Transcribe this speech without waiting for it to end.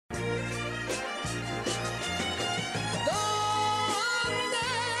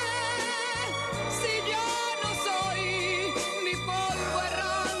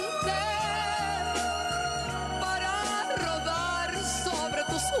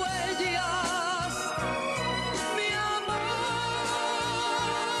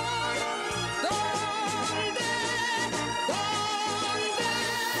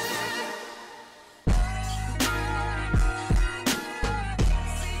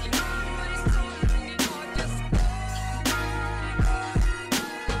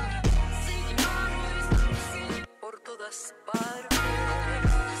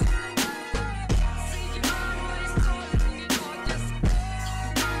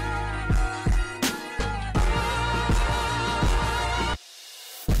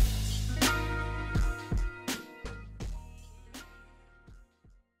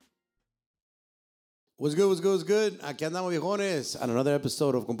What's good, what's good, what's good? Aquí andamos, viejones, on another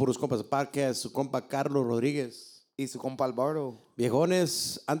episode of Con Puros Compas Podcast. Su compa Carlos Rodríguez. Y su compa Alvaro.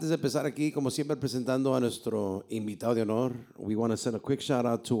 Viejones, antes de empezar aquí, como siempre, presentando a nuestro invitado de honor, we want to send a quick shout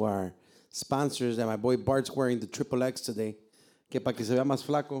out to our sponsors. That my boy Bart's wearing the Triple X today. Que para que se vea más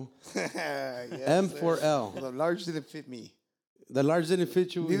flaco. Yes, M4L. The large didn't fit me. The large didn't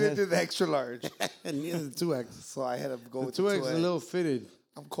fit you. Neither did the extra large. And neither the 2X. So I had to go The with 2X the 2X. is a little fitted.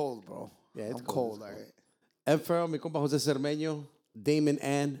 I'm cold, bro. Yeah, it's I'm cold. All right. M4L, mi compa José Cermeño, Damon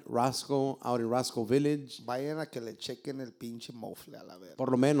and Roscoe out in Roscoe Village. Vayan a que le chequen el pinche mofle a la verga. Por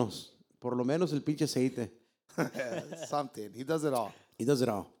lo menos el pinche aceite. Something. He does it all. He does it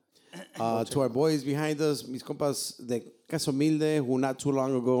all. To our boys behind us, mis compas de Casa Humilde, who not too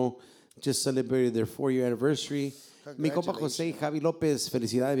long ago just celebrated their 4-year anniversary. Mi compa José y Javi López,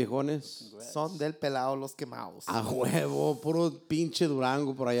 felicidades, viejones. Son del pelado los quemados. A huevo, puro pinche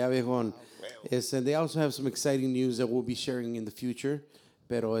Durango por allá, viejón. And they also have some exciting news that we'll be sharing in the future.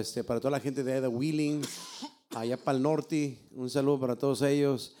 Pero para toda la gente de Wheeling, allá para el norte, un saludo para todos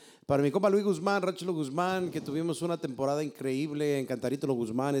ellos. Para mi compa Luis Guzmán, Rachelo Guzmán, que tuvimos una temporada increíble en Cantarito Lo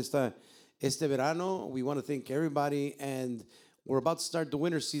Guzmán este verano. We want to thank everybody. And we're about to start the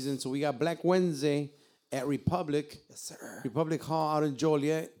winter season, so we got Black Wednesday at Republic. Yes, sir. Republic Hall out in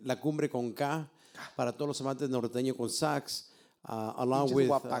Joliet, La Cumbre con K, para todos los amantes norteños con sax. Along Pinches with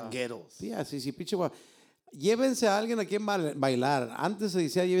guapangueros. sí, pinche llévense a alguien a quien bailar. Antes se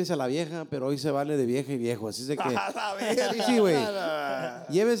decía llévense a la vieja, pero hoy se vale de vieja y viejo. Así es de que sí, güey.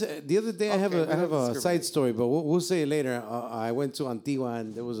 Llévense. The other day I have a side story, but we'll say it later. I went to Antigua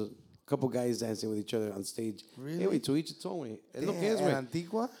and there was a couple guys dancing with each other on stage. Really? Hey, güey, to each its own, güey. Es lo que es, güey. ¿En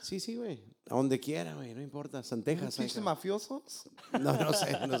Antigua? Sí, güey. A donde quiera, güey. No importa. Santejas. ¿Pinches mafiosos?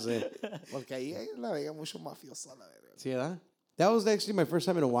 No sé. Porque ahí la veía mucho mafioso a la verga. Sí, ¿verdad? That was actually my first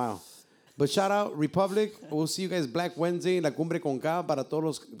time in a while. But shout out Republic. We'll see you guys Black Wednesday, La Cumbre con K, para todos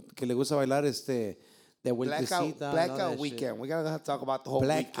los que les gusta bailar de vueltecita. Blackout weekend. We gotta talk about the whole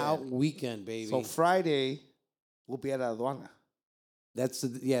Blackout weekend, baby. So Friday, we'll be at Aduana. That's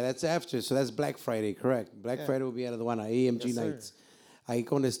after. So that's Black Friday, correct. Black Friday will be at Aduana, AMG Yes, nights. Ahí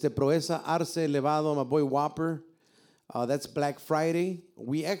con Proeza, Arce, Elevado, my boy Whopper. That's Black Friday.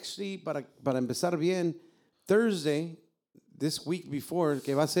 We actually, para empezar bien, Thursday, this week before,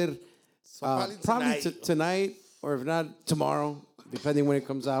 que va a ser probably tonight, or if not, tomorrow, depending when it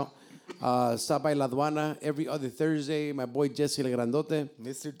comes out. Stop by La Aduana every other Thursday. My boy Jesse Le Grandote.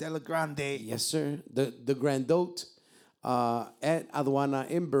 Mr. De La Grande. Yes, sir. The Grandote at Aduana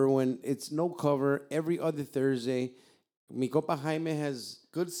in Berwyn. It's no cover every other Thursday. Mi compa Jaime has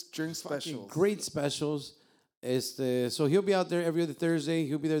Good drink specials. great specials. So he'll be out there every other Thursday.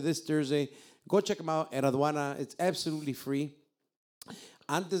 He'll be there this Thursday. Go check him out at Aduana. It's absolutely free.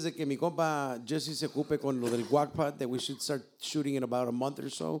 Antes de que mi compa Jesse se ocupe con lo del guac that we should start shooting in about a month or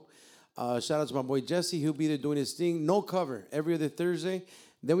so. Shout out to my boy Jesse. He'll be there doing his thing. No cover every other Thursday.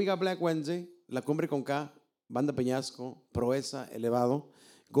 Then we got Black Wednesday, La Cumbre con K, Banda Peñasco, Proeza, Elevado.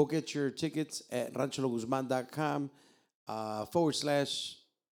 Go get your tickets at ranchologuzman.com / al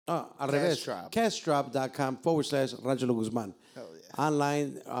revés, cashdrop.com / Guzman. Hell yeah.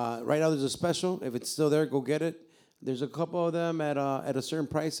 Online, right now there's a special. If it's still there, go get it. There's a couple of them at a certain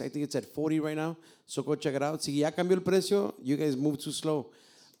price. I think it's at 40 right now. So go check it out. Si ya cambió el precio, you guys move too slow.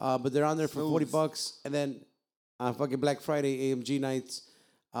 But they're on there for $40. And then on fucking Black Friday, AMG nights,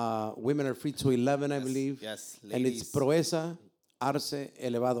 women are free to 11, I believe. Yes, ladies. And it's Proeza, Arce,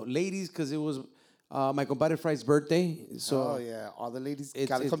 Elevado. Ladies, because it was my compadre Fry's birthday. So yeah. All the ladies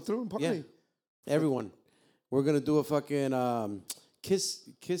gotta come through and party. Yeah, everyone. We're going to do a fucking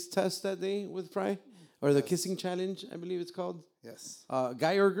kiss test that day with Fry. Or the kissing challenge, I believe it's called. Yes.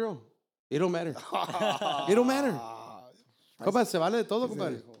 Guy or girl. It don't matter. It don't matter. Compa, se vale de todo,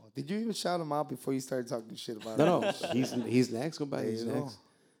 compadre. Did you even shout him out before you started talking shit about No. He's next, compadre. He's next.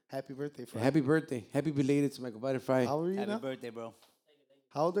 Happy birthday, Fry. Happy birthday. Happy belated to my compadre Fry. How old are you Happy now? birthday, bro.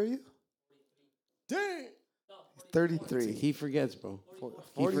 How old are you? 33. He forgets, bro.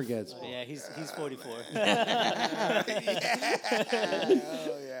 He forgets. Bro. Yeah, he's 44. Hell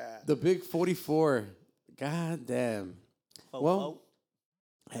yeah. The big 44. God damn. Well,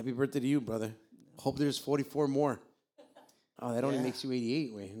 happy birthday to you, brother. Hope there's 44 more. Oh, that only makes you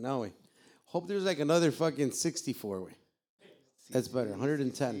 88, way. No, way. Hope there's like another fucking 64, way. That's better.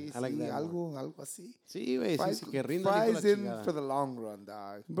 110. I like that. Algo así. Sí, güey. Sí, que rinda Fry's in for the long run,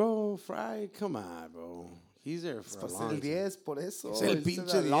 dog. Bro, Fry, come on, bro. He's there for a long el time. 10, por eso. Es el It's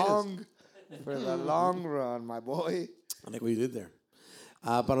pinche the 10. For the long run, my boy. I like what you did there.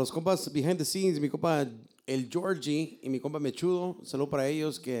 Para los compas behind the scenes, mi compa el Georgie y mi compa Mechudo, salud para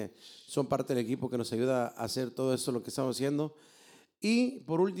ellos que son parte del equipo que nos ayuda a hacer todo esto lo que estamos haciendo. Y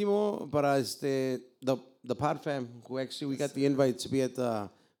por último, para the Pod Fam, who actually we got the invite to be at the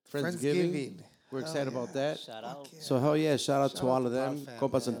Friendsgiving. Friendsgiving. We're excited about that. Shout out. So hell yeah, shout out to all of the them. Pod Fam,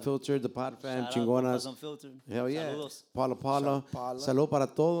 Compas man. Unfiltered, the Pod Fam, Shout out, chingonas. Compas Unfiltered. Hell yeah. Saludos. Paula. Shout out, Paula. Salud para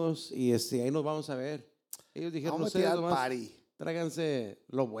todos. Y ahí nos vamos a ver. Ellos dijeron, Vamos a ustedes tirar nomás party. tráiganse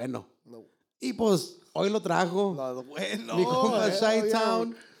lo bueno. No. Y pues, hoy lo trajo. Lo bueno. Mi compa Hell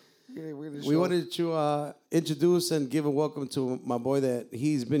Chi-Town. Yeah, we're gonna We show- wanted to introduce and give a welcome to my boy that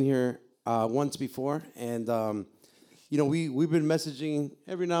he's been here once before. And, you know, we've been messaging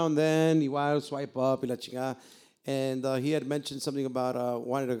every now and then. Igual, swipe up, y la chingada. And he had mentioned something about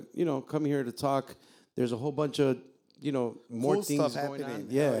wanting to, you know, come here to talk. There's a whole bunch of, you know, more Cool things stuff going on. happening.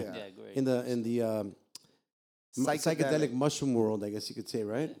 Yeah. Hell Yeah, great. In the psychedelic mushroom world, I guess you could say,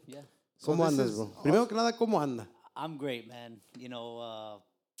 right? Yeah. ¿Cómo this andas, is bro? Primero que nada, ¿cómo anda? I'm great, man. You know,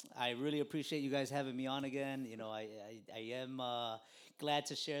 I really appreciate you guys having me on again. You know, I am glad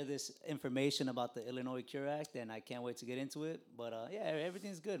to share this information about the Illinois Cure Act, and I can't wait to get into it. But yeah,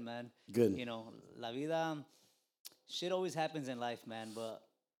 everything's good, man. Good. You know, la vida, shit always happens in life, man. But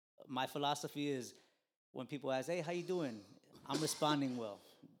my philosophy is when people ask, "Hey, how you doing?" I'm responding well.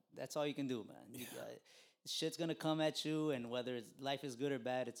 That's all you can do, man. Shit's gonna come at you, and whether life is good or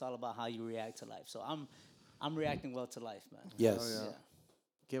bad, it's all about how you react to life. So I'm reacting well to life, man. Yes. Yeah.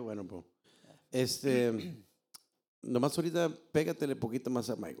 Qué bueno, bro. Nomás ahorita pégatele poquito más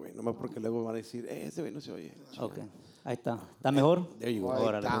a Mike, güey. Nomás porque luego van a decir, ese güey no se oye. Okay. Ahí está. ¿Está mejor? There you go. Ahí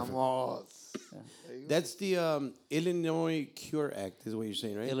Órale, estamos. That's the Illinois Cure Act, is what you're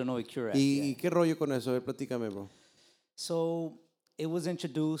saying, right? Illinois Cure Act. ¿Y yeah. qué rollo con eso? A ver, platícame, bro. So it was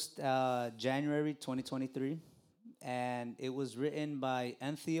introduced January 2023, and it was written by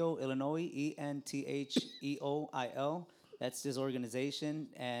Entheo, Illinois, Entheoil. That's this organization,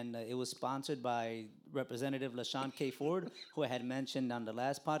 and it was sponsored by Representative LaShawn K. Ford, who I had mentioned on the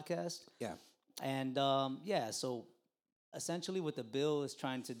last podcast. Yeah. And yeah, so essentially what the bill is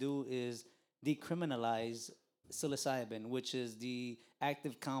trying to do is decriminalize psilocybin, which is the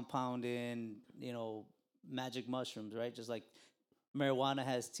active compound in, you know, magic mushrooms, right? Just like marijuana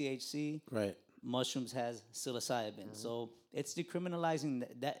has THC, Right. mushrooms has psilocybin. So it's decriminalizing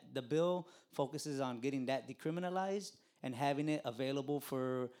that. The bill focuses on getting that decriminalized and having it available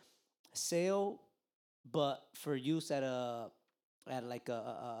for sale, but for use at like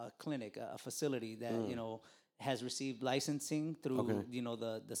a clinic, a facility that you know has received licensing through you know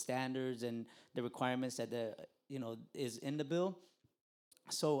the standards and the requirements that the you know is in the bill.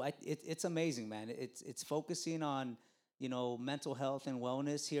 So it's amazing, man. It's focusing on you know mental health and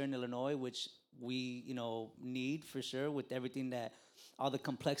wellness here in Illinois, which we you know need for sure with everything that all the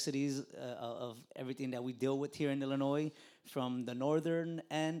complexities of everything that we deal with here in Illinois, from the northern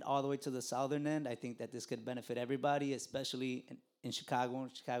end all the way to the southern end. I think that this could benefit everybody, especially in Chicago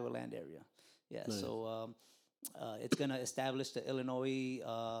and Chicagoland area. Yeah, Nice. so it's going to establish the Illinois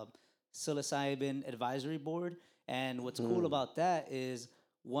Psilocybin Advisory Board. And what's cool about that is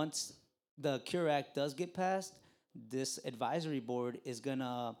once the Cure Act does get passed, this advisory board is going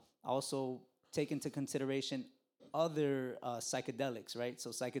to also take into consideration other psychedelics, right? So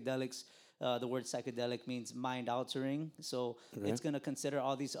psychedelics, the word psychedelic means mind altering. So it's going to consider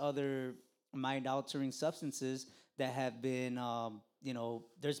all these other mind altering substances that have been, you know,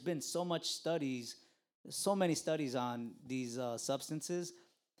 there's been so many studies on these substances,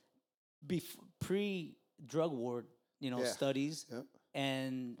 pre-drug war, you know, Yeah. studies, Yep.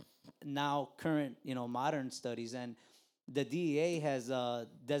 and now current, you know, modern studies. And the DEA has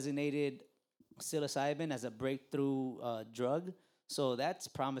designated psilocybin as a breakthrough drug. So that's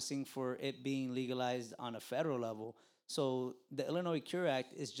promising for it being legalized on a federal level. So the Illinois Cure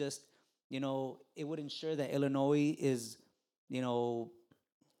Act is just, you know, it would ensure that Illinois is, you know,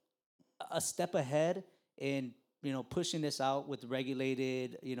 a step ahead in, you know, pushing this out with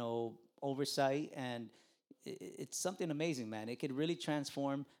regulated, you know, oversight. And it's something amazing, man. It could really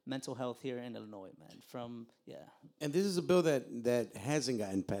transform mental health here in Illinois, man. And this is a bill that hasn't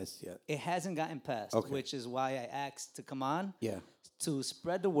gotten passed yet. It hasn't gotten passed, Okay. which is why I asked to come on. Yeah. To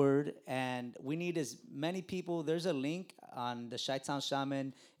spread the word, and we need as many people. There's a link on the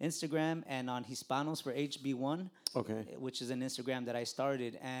Chi-Town-Shaman Instagram and on Hispanos for HB1, Okay. which is an Instagram that I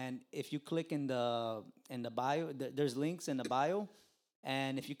started. And if you click in the bio, there's links in the bio,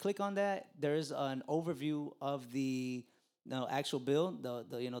 and if you click on that, there's an overview of the actual bill,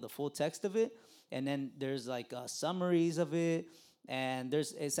 the you know the full text of it, and then there's like summaries of it, and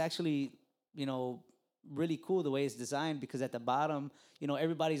it's actually you know really cool the way it's designed because at the bottom,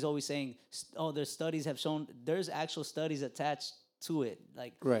 everybody's always saying, "Oh, there's studies have shown." There's actual studies attached to it,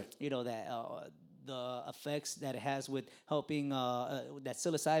 like Right. that the effects that it has with helping that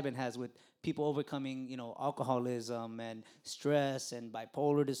psilocybin has with people overcoming, alcoholism and stress and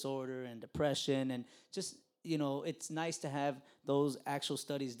bipolar disorder and depression and just it's nice to have those actual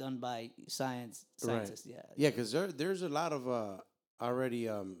studies done by scientists. Yeah. Yeah, because there's a lot of already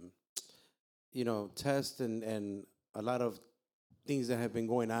tests and a lot of things that have been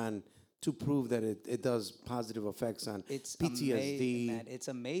going on to prove that it does positive effects on It's PTSD. man. It's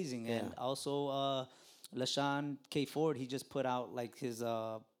amazing, Yeah. and also LaShawn K. Ford. He just put out like his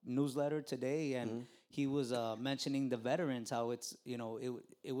newsletter today, and he was mentioning the veterans how it's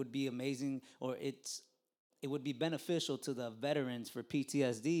it would be amazing or it would be beneficial to the veterans for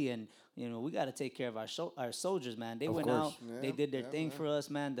PTSD, and we got to take care of our soldiers, man. They went course. out, they did their thing for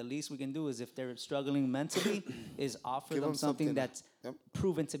us, man. The least we can do is if they're struggling mentally, is offer Give them 'em something something. that's Yep.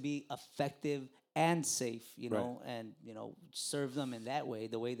 proven to be effective and safe, and serve them in that way,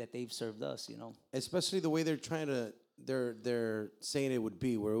 the way that they've served us, Especially the way they're trying to they're saying it would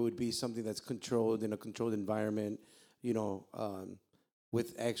be, where it would be something that's controlled in a controlled environment,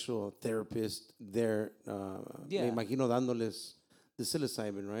 with actual therapists there. Yeah. Me imagino dándoles the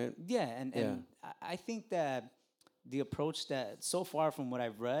psilocybin, right? Yeah, and I think that the approach that so far from what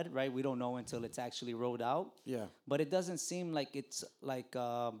I've read, right, we don't know until it's actually rolled out. Yeah. But it doesn't seem like it's like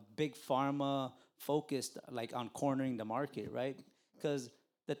big pharma focused like on cornering the market, right? Because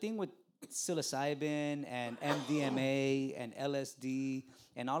the thing with psilocybin and MDMA and LSD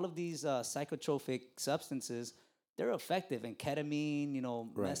and all of these psychotropic substances, they're effective. And ketamine,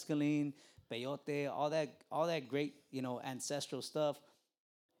 Right. mescaline, peyote, all that great, ancestral stuff.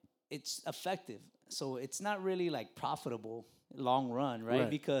 It's effective. So it's not really like profitable long run, right? Right.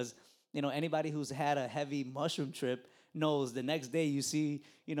 Because anybody who's had a heavy mushroom trip knows the next day you see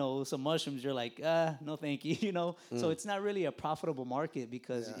some mushrooms, you're like, no thank you, So it's not really a profitable market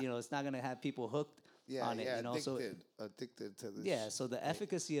because Yeah. It's not gonna have people hooked Yeah, on it. yeah, So addicted to this. yeah, so the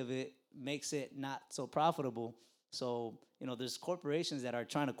efficacy of it makes it not so profitable. So there's corporations that are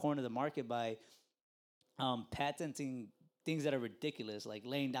trying to corner the market by patenting things that are ridiculous, like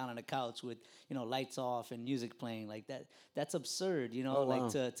laying down on a couch with lights off and music playing like that. That's absurd, Oh, wow.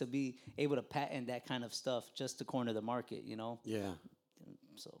 like to be able to patent that kind of stuff just to corner the market, Yeah.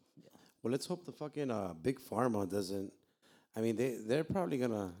 So yeah. Well, let's hope the fucking big pharma doesn't. I mean, they're probably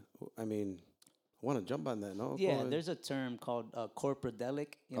gonna. I mean, want to jump on that? No. Go Yeah, ahead. there's a term called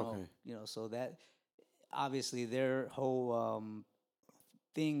corporadelic, Okay. So that obviously their whole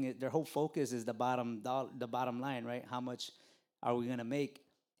their whole focus is the bottom line, right? How much are we gonna make?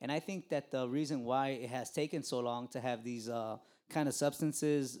 And I think that the reason why it has taken so long to have these kind of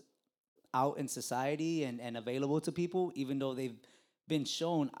substances out in society and available to people, even though they've been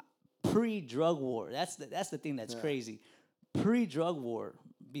shown pre-drug war. That's the thing that's crazy. Pre-drug war,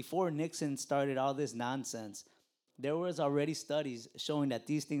 before Nixon started all this nonsense, there was already studies showing that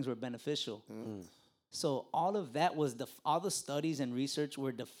these things were beneficial. So all of that was all the studies and research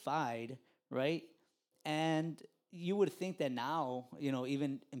were defied, right? And you would think that now,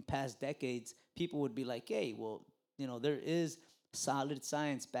 even in past decades, people would be like, hey, well, there is solid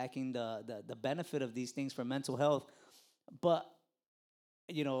science backing the benefit of these things for mental health. But,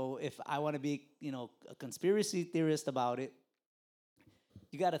 if I want to be, a conspiracy theorist about it,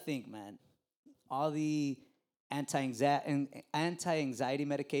 you got to think, man, all the anti-anxiety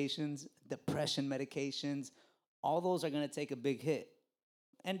medications, depression medications, all those are going to take a big hit.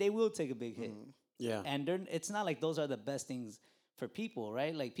 And they will take a big hit. Yeah. And it's not like those are the best things for people,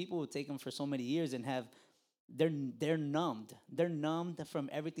 right? Like people will take them for so many years and they're numbed. They're numbed from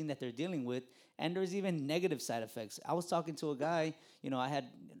everything that they're dealing with. And there's even negative side effects. I was talking to a guy,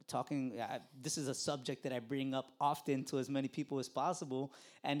 this is a subject that I bring up often to as many people as possible.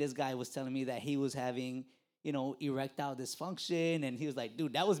 And this guy was telling me that he was having, erectile dysfunction. And he was like,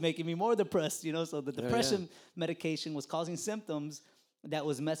 dude, that was making me more depressed, So the depression medication was causing symptoms that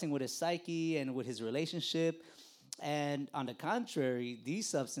was messing with his psyche and with his relationship. And on the contrary, these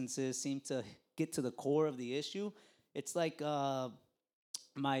substances seem to get to the core of the issue. It's like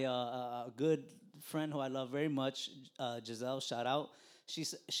my good friend who I love very much, Giselle, shout out.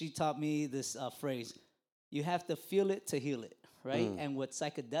 She taught me this phrase: you have to feel it to heal it, right? And what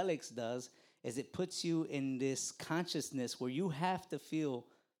psychedelics does is it puts you in this consciousness where you have to feel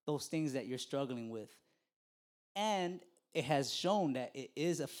those things that you're struggling with. And it has shown that it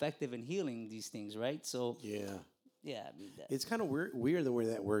is effective in healing these things, right? So Yeah. yeah, I mean It's kind of weird the way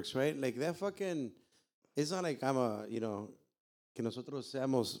that works, right? Like that fucking. It's not like I'm que nosotros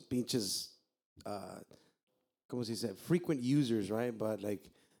seamos pinches como se dice, frequent users, right? But like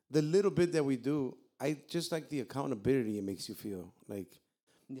the little bit that we do, I just like the accountability it makes you feel. Like,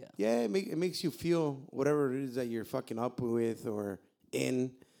 Yeah. yeah, it makes you feel whatever it is that you're fucking up with or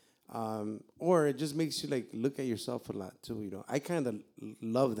in. Or it just makes you like look at yourself a lot too, you know. I kind of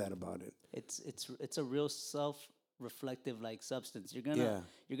love that about it. It's a real self-reflective like substance. Yeah.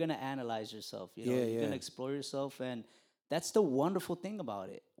 You're gonna analyze yourself. You know, Yeah, you're yeah. gonna explore yourself, and that's the wonderful thing about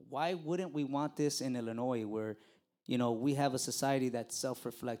it. Why wouldn't we want this in Illinois, where we have a society that's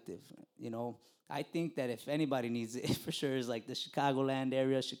self-reflective? You know, I think that if anybody needs it, for sure, is like the Chicagoland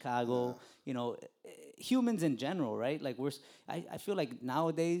area, Chicago. You know, humans in general, right? Like I feel like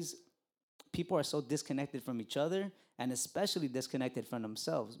nowadays people are so disconnected from each other and especially disconnected from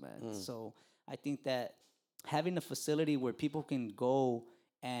themselves, man. So I think that having a facility where people can go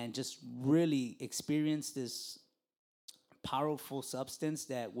and just really experience this powerful substance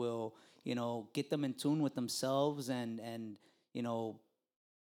that will, get them in tune with themselves and you know,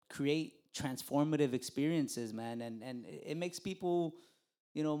 create transformative experiences, man. And it makes people,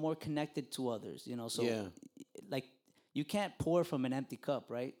 more connected to others, so Yeah. like you can't pour from an empty cup,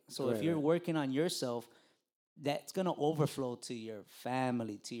 right? So if Right, you're right. working on yourself, that's gonna overflow to your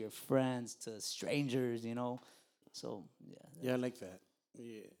family, to your friends, to strangers, So yeah, Yeah, I like that.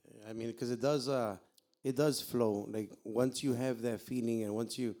 Yeah, I mean, because it does flow. Like once you have that feeling, and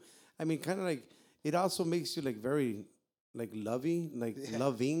once you, I mean, kind of like it also makes you like very, like loving, like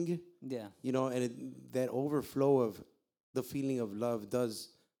loving, yeah, you know, and that overflow of the feeling of love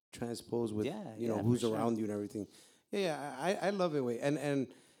does transpose with yeah, you know yeah, for who's sure. around you and everything. Yeah, yeah, I love it way, and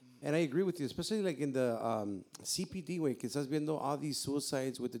I agree with you, especially like in the CPD way, because estás viendo all these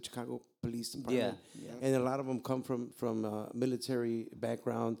suicides with the Chicago Police Department, yeah. and a lot of them come from military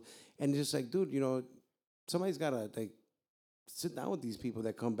background, and it's just like, dude, you know, somebody's gotta like sit down with these people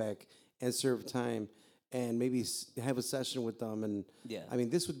that come back and serve time, and maybe have a session with them, and Yeah. I mean,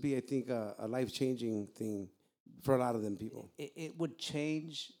 this would be, I think, a life changing thing for a lot of them people. It would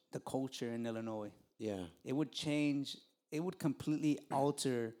change the culture in Illinois. Yeah, It would change. It would completely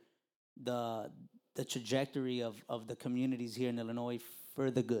alter the the trajectory of the communities here in Illinois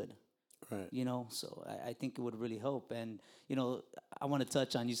for the good. right. So I think it would really help. And I want to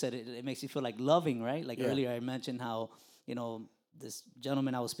touch on, you said it makes you feel like loving, right? Like Yeah. earlier I mentioned how this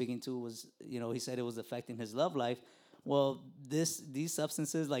gentleman I was speaking to was, he said it was affecting his love life. Well, these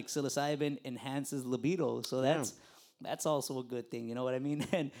substances like psilocybin enhances libido, so that's also a good thing. You know what I mean?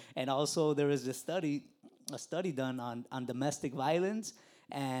 And also there was a study done on domestic violence,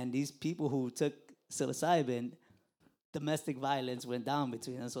 and these people who took psilocybin, domestic violence went down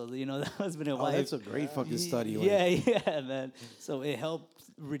between them. So the husband and Oh, wife. that's a great fucking study. Yeah, yeah, man. So it helped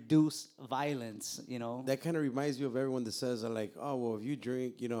reduce violence. That kind of reminds you of everyone that says, like, oh, well, if you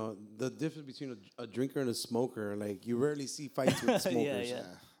drink, you know, the difference between a drinker and a smoker, like, you rarely see fights with smokers. yeah.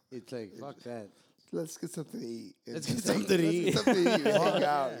 It's like, fuck that. Let's get something to eat. Let's get something to eat. Something to eat. Hang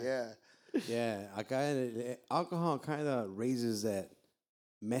out. Yeah. Yeah, alcohol kind of raises that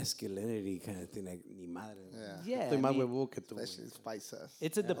masculinity kind of thing, like, ni madre. Yeah, Estoy I más mean, huevo que tú. Especially spice us.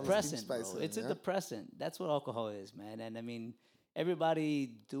 it's a depressant, bro. spices, It's a yeah. depressant. That's what alcohol is, man. And I mean,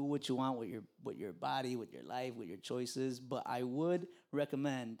 everybody do what you want with your body, with your life, with your choices. But I would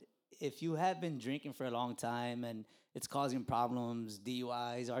recommend, if you have been drinking for a long time and it's causing problems,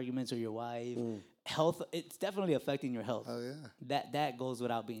 DUIs, arguments with your wife, health, it's definitely affecting your health. Oh, yeah. That goes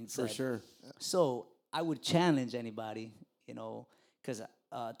without being said. For sure. So I would challenge anybody, because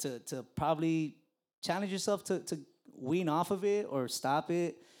to probably challenge yourself to wean off of it or stop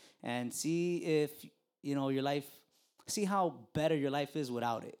it, and see if your life, see how better your life is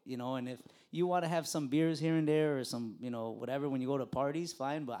without it. And if you want to have some beers here and there or some whatever when you go to parties,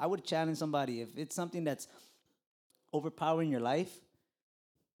 fine. But I would challenge somebody, if it's something that's overpowering your life,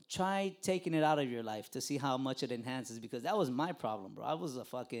 try taking it out of your life to see how much it enhances, because that was my problem, bro. I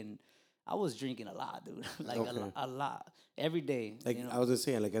was drinking a lot, dude. Like a lot every day. Like, I was just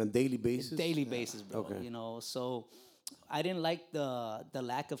saying, like, on a daily basis? Daily basis, bro. Okay. So I didn't like the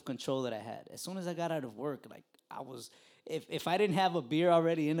lack of control that I had. As soon as I got out of work, like I was, if I didn't have a beer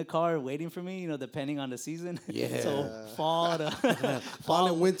already in the car waiting for me, depending on the season. Yeah. So fall to Fall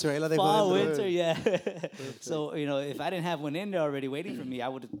and winter. Ahí la dejo fall, dentro. winter, yeah. So if I didn't have one in there already waiting for me, I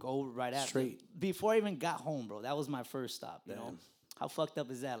would go right after. Straight. Before I even got home, bro. That was my first stop. You know, how fucked up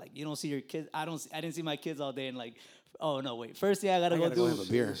is that? Like, you don't see your kids. I didn't see my kids all day, and like, oh no, wait. First thing I gotta gotta do go have a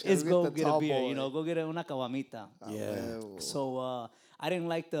beer. is Gotta go get the get a tall beer. boy. Go get una caguamita. Yeah. So I didn't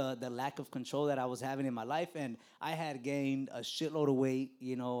like the lack of control that I was having in my life, and I had gained a shitload of weight.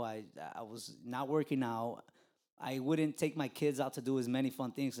 I was not working out. I wouldn't take my kids out to do as many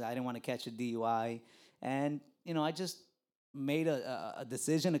fun things 'cause I didn't want to catch a DUI. And, I just made a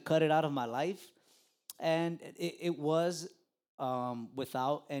decision to cut it out of my life. And it was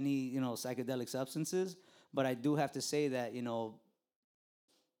without any, psychedelic substances. But I do have to say that,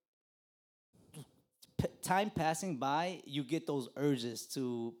 time passing by, you get those urges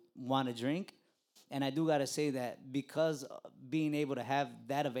to want to drink. And I do got to say that because being able to have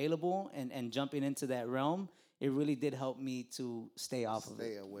that available and jumping into that realm, it really did help me to stay off of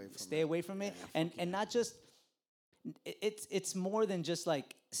it. Stay away from it. And not just, it's more than just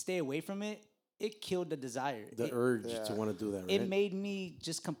like stay away from it. It killed the desire. The urge to want to do that, right? It made me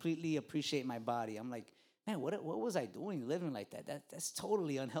just completely appreciate my body. I'm like, man, what was I doing living like that? That's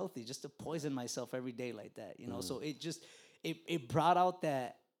totally unhealthy just to poison myself every day like that, So it just, it brought out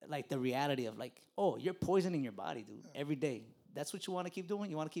that, like the reality of like, oh, you're poisoning your body, dude, every day. That's what you want to keep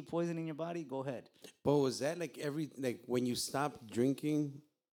doing? You want to keep poisoning your body? Go ahead. But was that like when you stopped drinking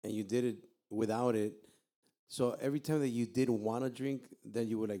and you did it without it, so every time that you did want to drink, then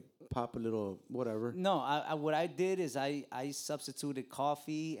you would like pop a little whatever? No, what I did is I substituted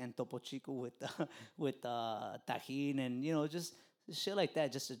coffee and Topo Chico with with tajin and just shit like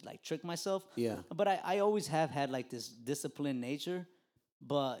that, just to like trick myself. Yeah. But I always have had like this disciplined nature,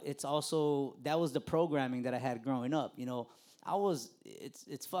 but it's also that was the programming that I had growing up.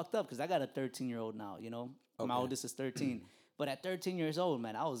 It's fucked up because I got a 13-year-old now. My oldest is 13, but at 13 years old,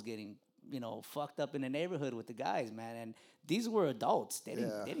 man, I was getting fucked up in the neighborhood with the guys, man. And these were adults. They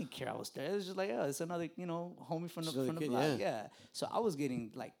didn't care I was there. It was just like, oh, it's another, homie from the block. Yeah. So I was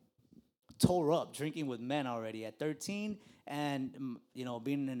getting like tore up drinking with men already at 13. And,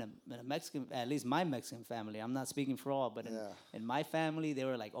 being in a Mexican, at least my Mexican family, I'm not speaking for all, but in my family, they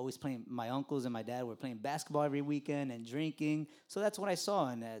were like always playing, my uncles and my dad were playing basketball every weekend and drinking. So that's what I saw.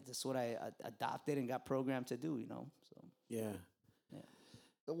 And that's what I adopted and got programmed to do, So, yeah.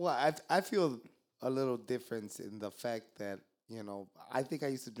 Well, I feel a little difference in the fact that, I think I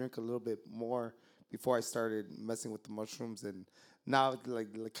used to drink a little bit more before I started messing with the mushrooms. And now,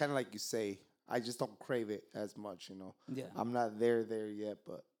 like kind of like you say, I just don't crave it as much, Yeah. I'm not there yet,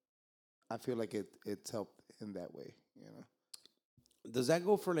 but I feel like it's helped in that way, Does that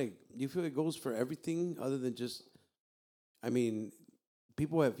go for like, do you feel it goes for everything other than just, I mean,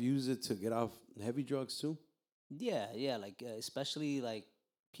 people have used it to get off heavy drugs too? Yeah, like especially like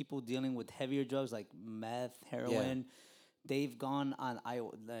people dealing with heavier drugs like meth, heroin. They've gone on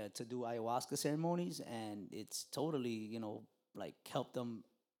to do ayahuasca ceremonies, and it's totally like helped them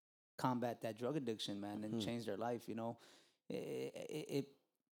combat that drug addiction, man, and change their life. It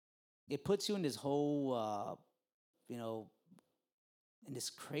puts you in this whole in this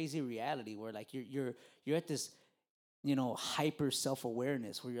crazy reality where like you're at this hyper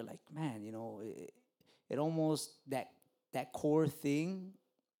self-awareness where you're like, man, it almost that core thing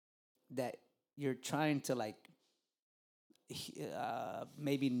that you're trying to like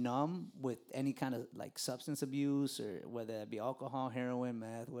maybe numb with any kind of like substance abuse, or whether it be alcohol, heroin,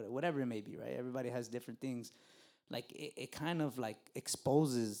 meth, whatever it may be, right? Everybody has different things. Like it kind of like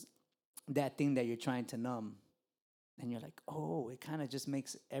exposes that thing that you're trying to numb, and you're like, oh, it kind of just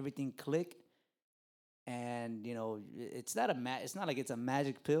makes everything click. And it's not it's not like it's a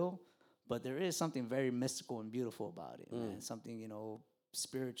magic pill, but there is something very mystical and beautiful about it, man. Something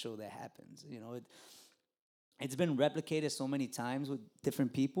spiritual that happens. It's been replicated so many times with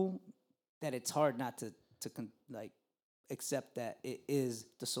different people that it's hard not to like accept that it is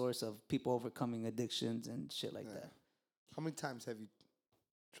the source of people overcoming addictions and shit like that. How many times have you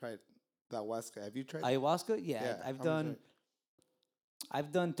tried the ayahuasca? Have you tried ayahuasca? Yeah,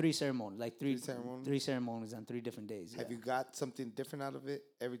 I've done 3 ceremonies, like three ceremonies on 3 different days. Have you got something different out of it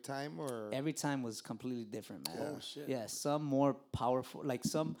every time, or every time was completely different, man? Yeah. Oh shit. Yeah, some more powerful, like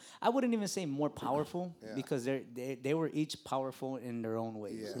some I wouldn't even say more powerful because they were each powerful in their own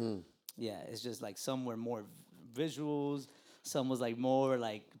ways. Yeah. Yeah, it's just like some were more visuals, some was like more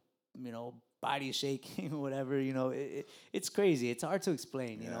like body shaking, whatever. It's crazy. It's hard to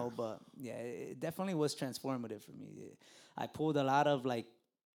explain, but yeah, it definitely was transformative for me. I pulled a lot of like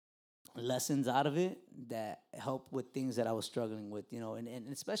lessons out of it that helped with things that I was struggling with,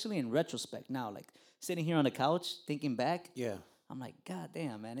 and especially in retrospect now, like sitting here on the couch thinking back. Yeah. I'm like, God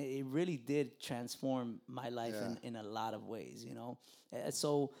damn, man, it really did transform my life in a lot of ways,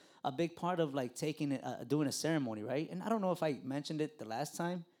 So a big part of like doing a ceremony, right? And I don't know if I mentioned it the last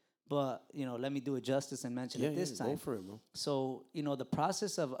time, but let me do it justice and mention it this time. Go for it, bro. So the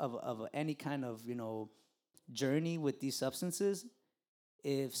process of any kind of journey with these substances,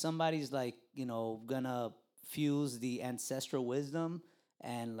 if somebody's like gonna fuse the ancestral wisdom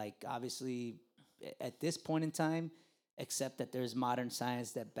and like obviously at this point in time, except that there's modern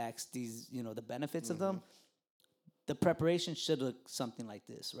science that backs these, the benefits of them. The preparation should look something like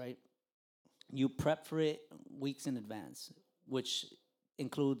this, right? You prep for it weeks in advance, which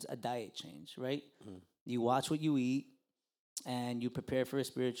includes a diet change, right? You watch what you eat and you prepare for it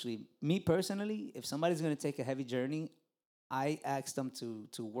spiritually. Me personally, if somebody's going to take a heavy journey, I ask them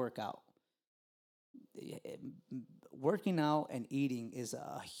to work out. Working out and eating is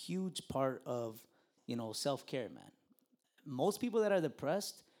a huge part of, self-care, man. Most people that are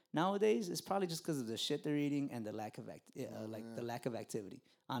depressed nowadays is probably just because of the shit they're eating and the lack of the lack of activity.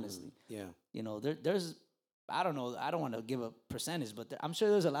 Honestly, Yeah. There's I don't know. I don't want to give a percentage, but I'm sure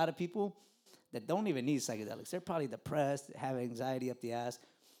there's a lot of people that don't even need psychedelics. They're probably depressed, have anxiety up the ass.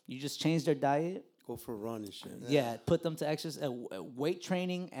 You just change their diet. Go for a run and shit. Yeah, put them to exercise, weight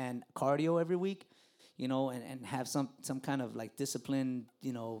training and cardio every week, and have some kind of like disciplined,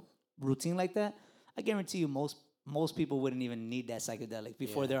 routine like that. I guarantee you most people wouldn't even need that psychedelic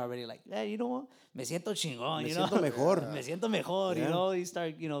before they're already like, hey, you know what? Me siento chingón, Me siento mejor. Me siento mejor, You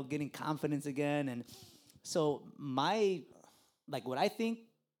start, getting confidence again. And so what I think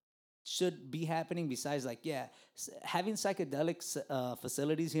should be happening besides having psychedelic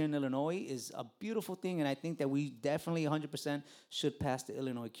facilities here in Illinois is a beautiful thing, and I think that we definitely 100% should pass the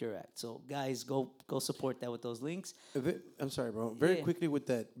Illinois Cure Act. So guys, go support that with those links. I'm sorry, bro. Very quickly with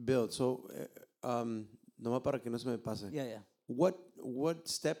that bill. So, nomás para que no se me pase. Yeah. What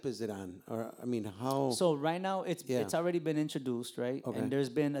step is it on? Or I mean, how? So right now it's already been introduced, right? Okay. And there's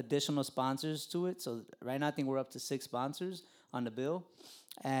been additional sponsors to it. So right now I think we're up to 6 sponsors on the bill.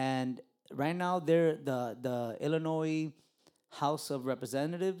 And right now, they're the Illinois House of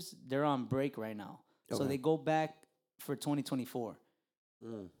Representatives. They're on break right now, so they go back for 2024.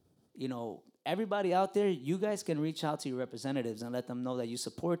 Everybody out there, you guys can reach out to your representatives and let them know that you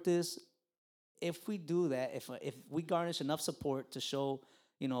support this. If we do that, if we garnish enough support to show,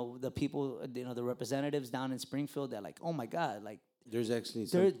 the people, the representatives down in Springfield, that like, oh my God, like. There's actually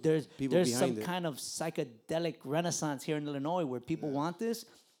there's some kind of psychedelic renaissance here in Illinois where people want this.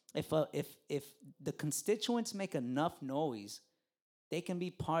 If the constituents make enough noise, they can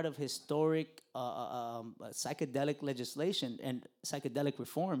be part of historic psychedelic legislation and psychedelic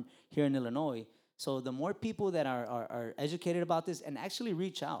reform here in Illinois. So the more people that are educated about this and actually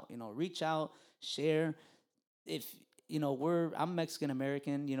reach out, share. If I'm Mexican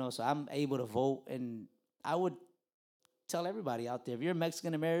American, so I'm able to vote, and I would tell everybody out there, if you're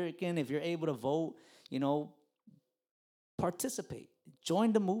Mexican American, if you're able to vote, participate,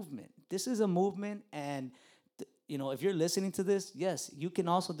 join the movement. This is a movement, and if you're listening to this, yes, you can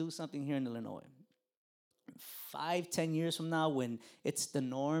also do something here in Illinois. 5-10 years from now, when it's the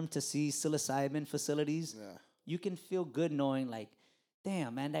norm to see psilocybin facilities, you can feel good knowing like,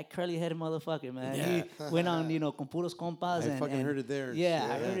 damn, man, that curly-headed motherfucker, man. He went on, con puros compas. I fucking heard it there. Yeah,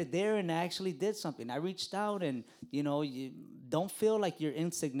 I heard it there, and I actually did something. I reached out, and, you don't feel like you're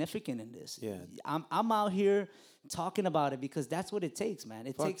insignificant in this. Yeah. I'm out here talking about it because that's what it takes, man.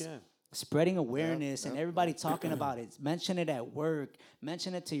 It takes spreading awareness and everybody talking about it. Mention it at work.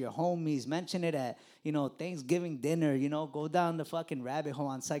 Mention it to your homies. Mention it at, Thanksgiving dinner. Go down the fucking rabbit hole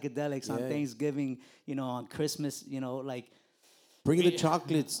on psychedelics on Thanksgiving, on Christmas, like... Bring the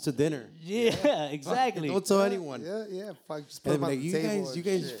chocolates to dinner. Yeah, exactly. Don't tell anyone. Yeah. Fuck, just put them on the you table. you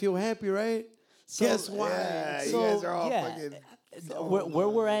guys feel happy, right? So, guess why? Yeah, you guys are all fucking... Where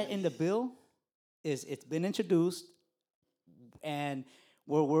we're at in the bill is it's been introduced, and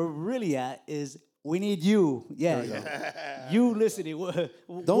where we're really at is we need you. You listening.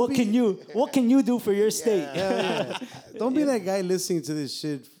 What can you do for your state? Don't be that guy listening to this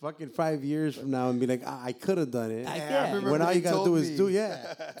shit fucking 5 years from now and be like, I could have done it. I remember when all you gotta do is do. I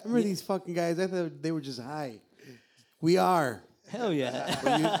Remember these fucking guys? I thought they were just high. We are. Hell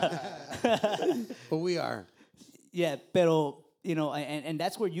yeah. But we are. Yeah, pero and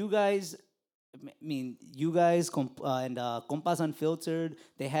that's where you guys. I mean, you guys and Compas Unfiltered,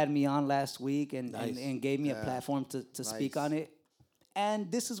 they had me on last week and gave me a platform to speak on it. And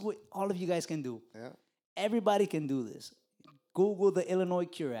this is what all of you guys can do. Yeah. Everybody can do this. Google the Illinois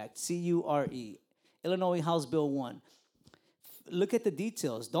Cure Act, CURE, Illinois House Bill 1. Look at the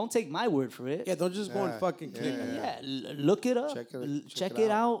details. Don't take my word for it. Yeah, don't just go and fucking click it. Yeah, look it up. Check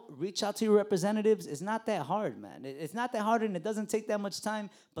it out. Reach out to your representatives. It's not that hard, man. It's not that hard, and it doesn't take that much time,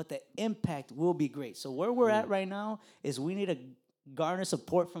 but the impact will be great. So where we're at right now is we need to garner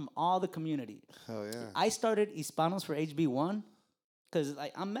support from all the community. Hell yeah. I started Hispanos for HB1 because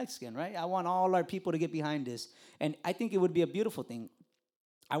I'm Mexican, right? I want all our people to get behind this, and I think it would be a beautiful thing.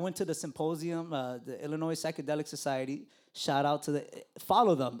 I went to the symposium, the Illinois Psychedelic Society. Shout out to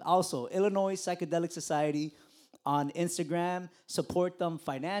follow them also, Illinois Psychedelic Society on Instagram. Support them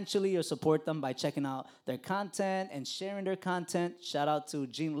financially or support them by checking out their content and sharing their content. Shout out to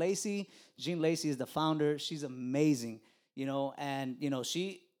Jean Lacey. Jean Lacey is the founder. She's amazing, and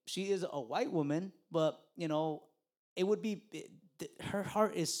she is a white woman, but it would be her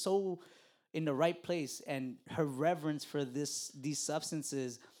heart is so in the right place, and her reverence for these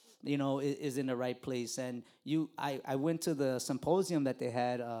substances, is in the right place. And I went to the symposium that they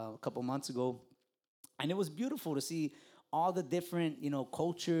had a couple months ago, and it was beautiful to see all the different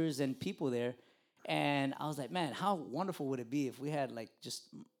cultures and people there. And I was like, man, how wonderful would it be if we had like just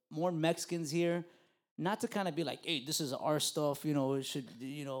more Mexicans here, not to kind of be like, hey, this is our stuff, it should,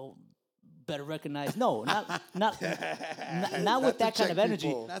 better recognize. No, not with that kind of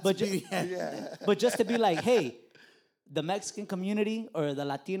energy, but just to be like, hey, the Mexican community or the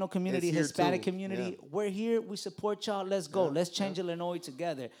Latino community, Hispanic community, we're here. We support y'all. Let's go. Let's change Illinois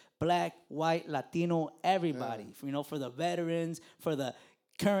together. Black, white, Latino, everybody. For the veterans, for the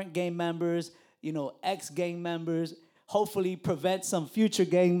current gang members, ex-gang members. Hopefully prevent some future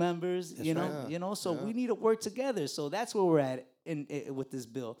gang members. So we need to work together. So that's where we're at with this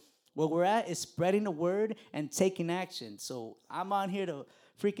bill. Where we're at is spreading the word and taking action. So I'm on here to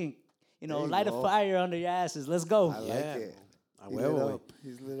freaking, light a fire under your asses. Let's go. I like it.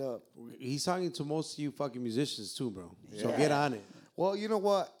 He's lit up. He's talking to most of you fucking musicians too, bro. Yeah. So get on it. Well, you know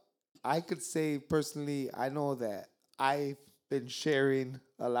what? I could say personally, I know that I've been sharing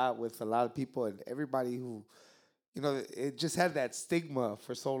a lot with a lot of people, and everybody who, it just had that stigma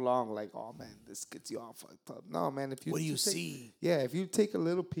for so long. Like, oh man, this gets you all fucked up. No, man. If you what do you see? Yeah, if you take a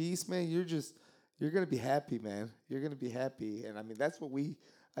little piece, man, you're gonna be happy, man. You're gonna be happy, and I mean that's what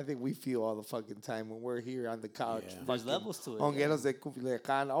I think we feel all the fucking time when we're here on the couch. Yeah. There's levels to it. Hongueros de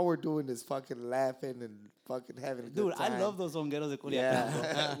Culiacán. All we're doing is fucking laughing and fucking having a good time. Dude, I love those hongueros de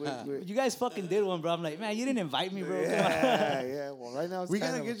Culiacán. Yeah. You guys fucking did one, bro. I'm like, man, you didn't invite me, bro. Yeah. Well, right now it's we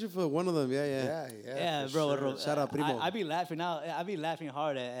gotta get you for one of them. Yeah, bro. Sure. Shout out Primo. I be laughing out. I be laughing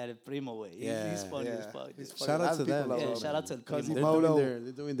hard at Primo. Way. He's funny as fuck. Shout out to them. Yeah, shout out to Primo.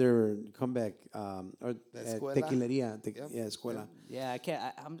 They're doing their comeback or Tequileria. Escuela. Yeah, I can't.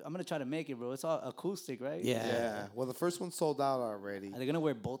 I'm gonna try to make it, bro. It's all acoustic, right? Yeah. Well, the first one sold out already. Are they gonna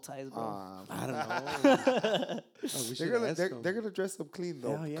wear bow ties, bro? I don't know. They're gonna dress up clean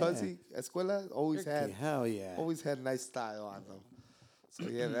though. Because Escuela always had nice style on them. So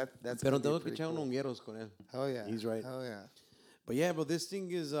yeah, that's. Pero tengo que echar unos hongueros con él. Hell yeah, he's right. Hell yeah. But yeah, bro, this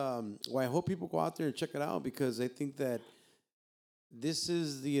thing is. I hope people go out there and check it out because I think that this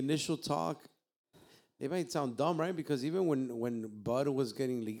is the initial talk. It might sound dumb, right? Because even when bud was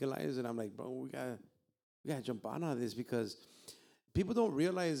getting legalized, and I'm like, bro, we gotta jump on this because people don't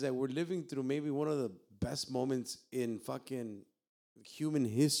realize that we're living through maybe one of the best moments in fucking human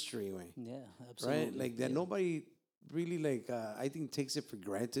history, right? Yeah, absolutely. Right? Like that nobody really I think takes it for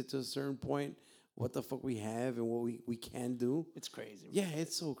granted to a certain point what the fuck we have and what we can do. It's crazy. Yeah,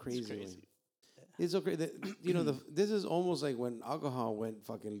 it's so crazy. It's so crazy. This is almost like when alcohol went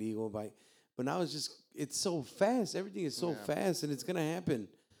fucking legal but now it's so fast. Everything is so fast and it's gonna happen.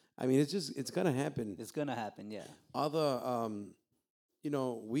 I mean, it's gonna happen. It's gonna happen, yeah. Other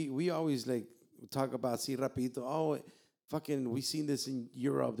we always like talk about si rapidito. Oh, fucking, we seen this in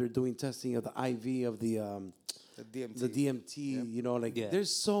Europe. They're doing testing of the IV of the DMT. The DMT,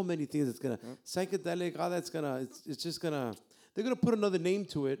 there's so many things that's gonna psychedelic, all that's gonna it's just gonna they're gonna put another name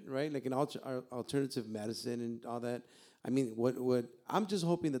to it, right? Like an alternative medicine and all that. I mean, what I'm just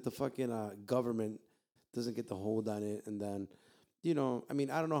hoping that the fucking government doesn't get the hold on it, and then, I mean,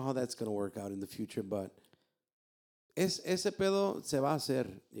 I don't know how that's gonna work out in the future, but ese pedo se va a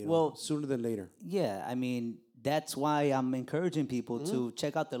hacer, sooner than later. Yeah, I mean, that's why I'm encouraging people to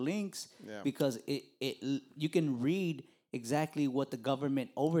check out the links because you can read exactly what the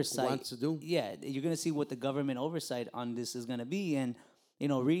government oversight wants to do. Yeah, you're gonna see what the government oversight on this is gonna be, and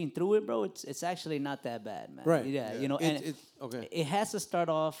reading through it, bro, it's actually not that bad, man. Right. Yeah, okay. It has to start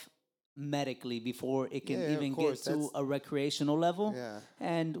off medically before it can even get to a recreational level. Yeah.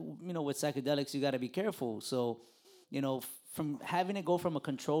 And with psychedelics, you got to be careful. So, from having it go from a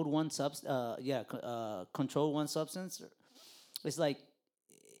controlled one substance, it's like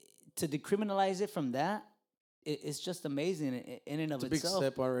to decriminalize it from that. It's just amazing in and of itself. It's a big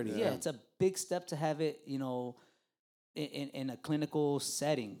step already. Yeah, it's a big step to have it, in a clinical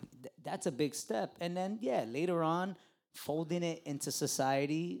setting. That's a big step. And then, later on, folding it into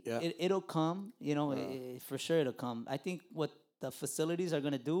society, it'll come, for sure it'll come. I think what the facilities are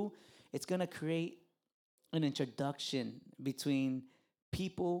going to do, it's going to create an introduction between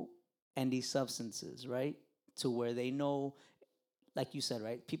people and these substances, right? To where they know, like you said,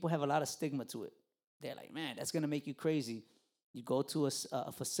 right? People have a lot of stigma to it. They're like, man, that's gonna make you crazy. You go to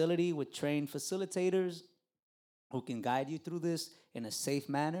a facility with trained facilitators who can guide you through this in a safe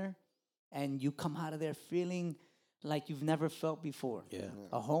manner, and you come out of there feeling like you've never felt before. Yeah.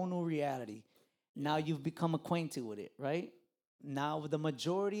 A whole new reality. Now you've become acquainted with it, right? Now the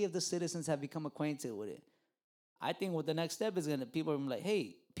majority of the citizens have become acquainted with it. I think what the next step is people are gonna be like,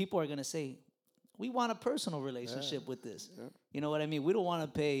 hey, people are gonna say, we want a personal relationship with this. You know what I mean? We don't want to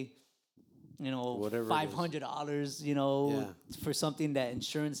pay, Whatever it is. $500, for something that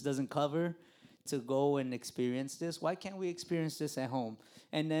insurance doesn't cover to go and experience this. Why can't we experience this at home?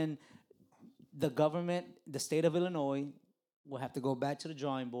 And then the government, the state of Illinois, will have to go back to the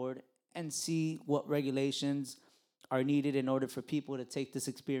drawing board and see what regulations are needed in order for people to take this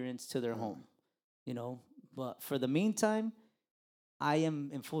experience to their home. But for the meantime, I am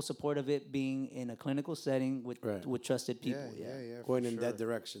in full support of it being in a clinical setting with trusted people. Going in that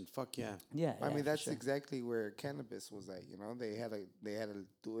direction. Fuck yeah. Yeah. I mean, that's sure. exactly where cannabis was at. They had to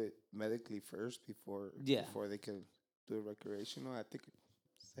do it medically first before they could do it recreational. I think,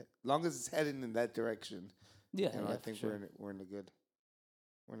 as long as it's heading in that direction, I think we're in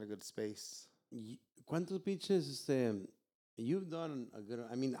a good space. ¿Cuántos pitches you've done a good?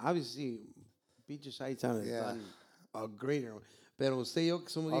 I mean, obviously, pitches Chi-Town has done a greater. Pero usted y yo que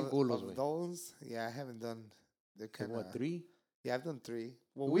somos bien culos, güey. Those, I haven't done. They're kind of what, 3? Yeah, I've done 3.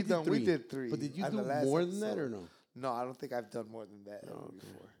 Well, we did 3. But did you do more than that or no? No, I don't think I've done more than that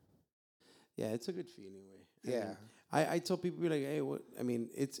before. Yeah, it's a good feeling, way. Yeah. I tell people, like, hey, what? I mean,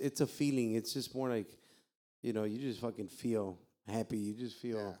 it's a feeling. It's just more like, you just fucking feel happy. You just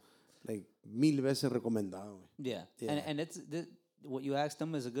feel like mil veces recomendado. Yeah. And it's what you asked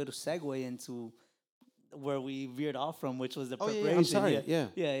them is a good segue into where we veered off from, which was the preparation. Yeah, I'm sorry.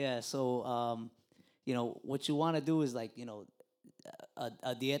 Yeah. So, what you want to do is like,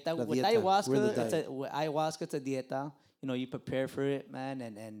 a dieta. With ayahuasca, it's a dieta. You prepare for it, man,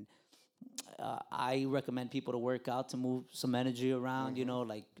 and I recommend people to work out to move some energy around.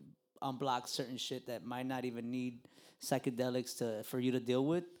 Like unblock certain shit that might not even need psychedelics for you to deal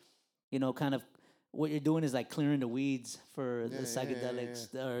with. Kind of what you're doing is like clearing the weeds for the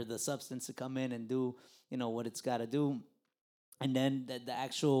psychedelics or the substance to come in and do what it's got to do. And then the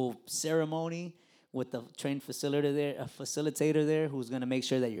actual ceremony with the trained facilitator there who's going to make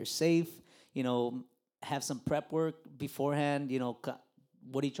sure that you're safe, have some prep work beforehand,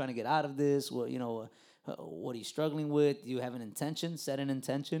 what are you trying to get out of this? What are you struggling with? Do you have an intention? Set an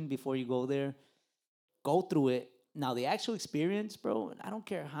intention before you go there. Go through it. Now, the actual experience, bro,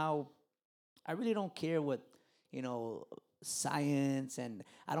 I really don't care what, science, and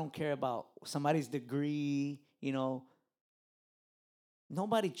I don't care about somebody's degree,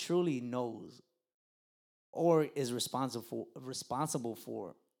 Nobody truly knows or is responsible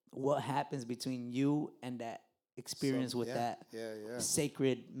for what happens between you and that experience with that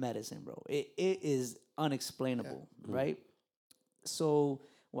sacred medicine, bro. It is unexplainable, right? So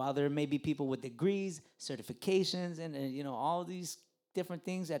while there may be people with degrees, certifications, and all these different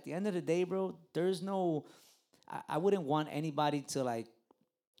things, at the end of the day, bro, there's no. I wouldn't want anybody to like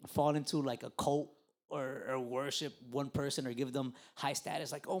fall into like a cult or worship one person or give them high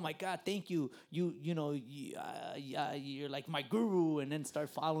status. Like, oh my God, thank you. You're like my guru, and then start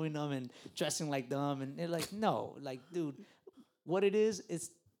following them and dressing like them. And they're like, no, like, dude, what it is, it's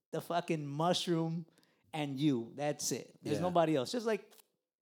the fucking mushroom and you. That's it. There's nobody else. Just like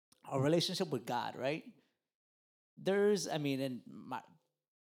a relationship with God, right? And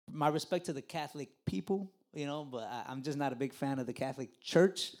my respect to the Catholic people, but I'm just not a big fan of the Catholic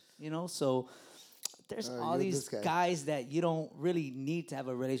Church, so there's all these guys that you don't really need to have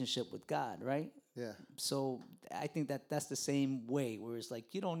a relationship with God, right? Yeah. So I think that's the same way, where it's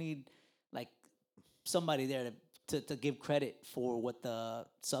like you don't need like somebody there to give credit for what the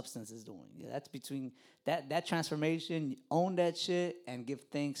substance is doing. Yeah, that's between that transformation. Own that shit and give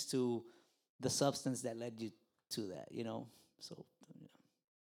thanks to the substance that led you to that, So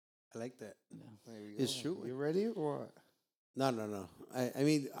I like that. Yeah. It's true. You ready or what? No. I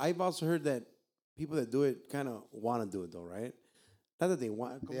mean, I've also heard that people that do it kind of want to do it, though, right? Not that they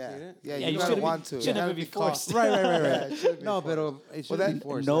want. Yeah, you gotta want to. Should never be forced. Right. No, but it should be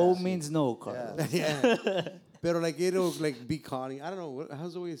forced. No means no, Carl. Yeah. But like it'll like be calling. I don't know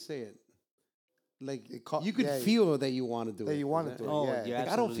how's the way to say it. Like you could feel that you want to do it. That you want to do it. Oh, yeah. Like,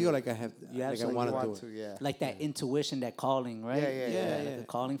 I don't feel like I have. Like I want to do it. Yeah. Like that intuition, that calling, right? Yeah. Like the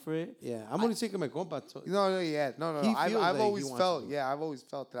calling for it. Yeah, I'm only taking my compa. No. He feels I've like always he wants felt. to do it. Yeah, I've always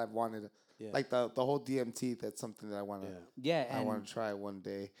felt that I've wanted Yeah. Like the whole DMT. That's something that I want to. Yeah. Yeah, I want and to try one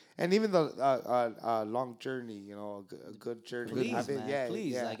day, and even the long journey, a good journey. please, man, Yeah,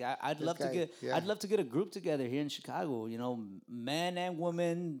 please. yeah. Like I'd This love to guy, get, yeah. I'd love to get a group together here in Chicago. Men and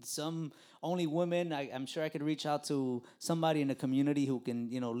women, some only women. I'm sure I could reach out to somebody in the community who can,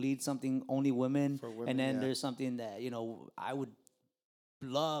 lead something only women. For women, and then yeah. there's something that I would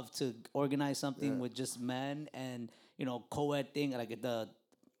love to organize something with just men and co-ed thing. Like the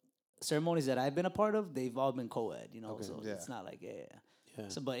ceremonies that I've been a part of, they've all been co-ed. So Yeah. it's not like Yeah.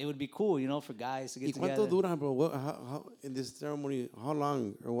 So, but it would be cool, for guys to ¿Y get cuánto together. dura, bro? How in this ceremony? How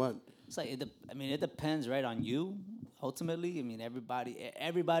long or what? It's like it depends, right, on you. Ultimately, I mean,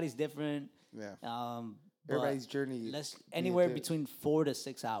 everybody's different. Yeah. But Everybody's journey. Let's be anywhere di- between 4 to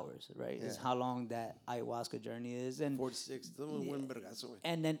 6 hours, right? Is Yeah. how long that ayahuasca journey is, and 46. Todo un buen vergazo, güey.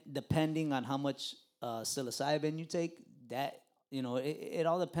 and then depending on how much psilocybin you take, that it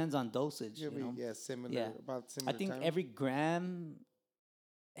all depends on dosage. It'll be, similar. Yeah. About I similar. think time. every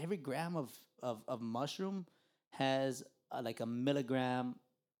gram of mushroom has like a milligram,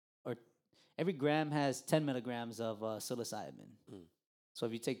 or every gram has 10 milligrams of psilocybin. So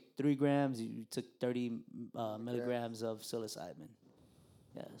if you take 3 grams, you took 30 milligrams of psilocybin.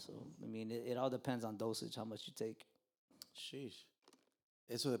 Yeah, so I mean, it all depends on dosage, how much you take. Sheesh.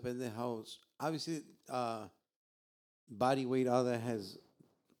 Eso depende how. Obviously, body weight, all that has.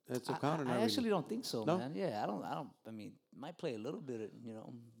 It's a counter. I actually don't think so, No? man. Yeah, I don't. I mean, might play a little bit,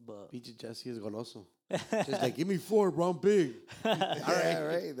 but Pinche Jesse is goloso. Just like, give me 4, bro. I'm big. Yeah,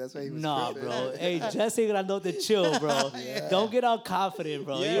 right. That's why he was. nah, tripping. bro. Hey, Jesse Grandote, chill, bro. Don't get all confident,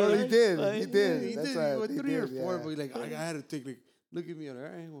 bro. Yeah, You know Well, what he I mean? did. But- He did. He That's did. why He went he 3 or did, 4, yeah. but like, I had to take, like, look at me. All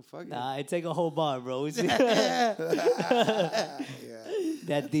right, well, fuck it. Nah, I take a whole bar, bro. We see- Yeah.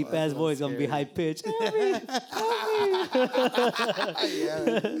 that deep ass voice gonna be high pitched.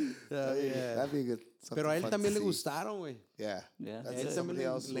 Yeah. That'd be a good. Pero a él something fun también to le see. gustaron, güey. Yeah. Yeah. That's A él it. también Somebody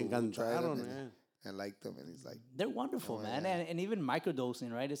else le who tried encantaron, them yeah. and liked them, and he's like, They're wonderful, man. yeah. And even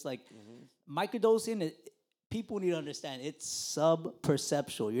microdosing, right? It's like microdosing. People need to understand it's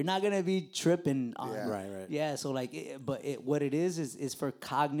sub-perceptual. You're not gonna be tripping on, Yeah. Right. Yeah. So like, what it is for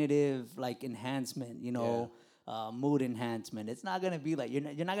cognitive like enhancement. Mood enhancement. It's not gonna be like you're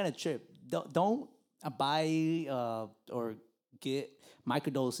not gonna trip. Don't buy or get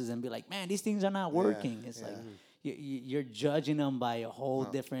microdoses and be like, man, these things are not working. It's like you're judging them by a whole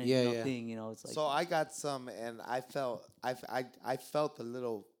different thing. It's like so I got some, and I felt I felt a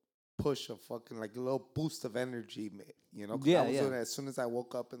little push of fucking like a little boost of energy, 'cause Yeah, I was yeah. doing it as soon as I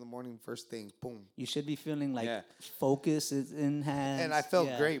woke up in the morning, first thing, boom. you should be feeling like Yeah. focus is enhanced. And I felt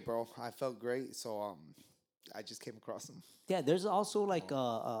Yeah. great, bro. I felt great. So I just came across them. Yeah, there's also like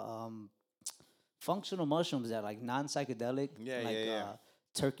functional mushrooms that are like non-psychedelic. Yeah, like, yeah, yeah.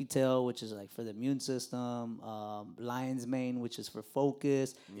 Turkey tail, which is like for the immune system. Lion's mane, which is for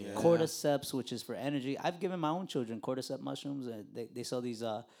focus. Cordyceps, which is for energy. I've given my own children cordyceps mushrooms, and they sell these.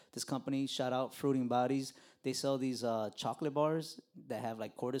 This company, shout out Fruiting Bodies. They sell these chocolate bars that have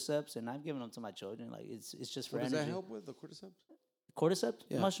like cordyceps, and I've given them to my children. Like it's just for What does energy. that help with, the cordyceps? Cordyceps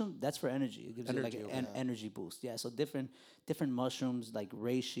mushroom, that's for energy. It gives Energy, you like okay. an energy boost. Yeah, so different mushrooms like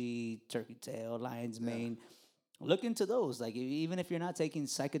reishi, turkey tail, lion's mane. Look into those. Like even if you're not taking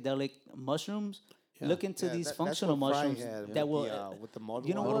psychedelic mushrooms, look into these That's functional what Fry mushrooms had that with will. the, with the mold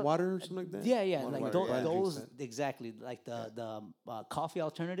you know water. Motor what? water or something like that? Yeah, Motor like water, yeah. those Drinks exactly like the coffee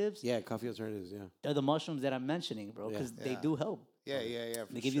alternatives. Yeah, coffee alternatives, yeah. They're the mushrooms that I'm mentioning, bro, because they do help. Yeah.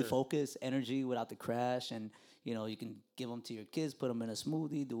 They give you focus, energy without the crash, and you can give them to your kids, put them in a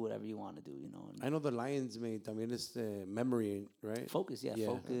smoothie, do whatever you want to do. And I know the Lions made también is memory, right? focus,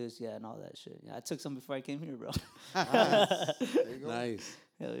 focus, and all that shit. Yeah, I took some before I came here, bro. There you go. Nice.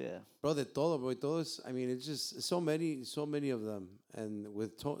 Hell yeah. Bro, de todo, bro. Todo es, I mean, it's just so many of them, and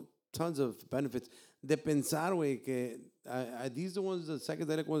with tons of benefits. De pensar, güey, que are these the ones, the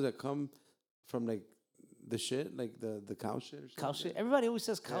psychedelic ones that come from like the shit, like the cow shit or something? Cow shit. Everybody always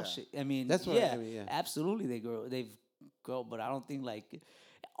says cow shit. I mean, That's what I mean, yeah. absolutely they've grown, but I don't think like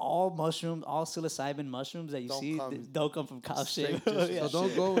all psilocybin mushrooms that you see don't come from cow shit. straight just- Yeah. So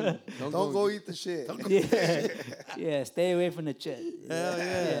don't Don't go eat the shit. Yeah, stay away from the shit. Hell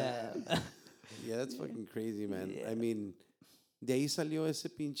yeah. Yeah. Yeah, that's fucking crazy, man. I mean, de ahí salió ese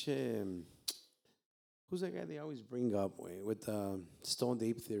pinche. Who's that guy they always bring up, way, with stoned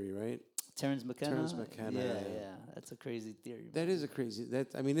ape theory, right? Terrence McKenna. Terrence McKenna, Yeah, yeah. yeah. That's a crazy theory. That is a crazy.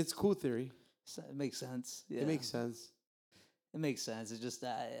 I mean, it's cool theory. It makes sense. Yeah. It makes sense. It makes sense. It's just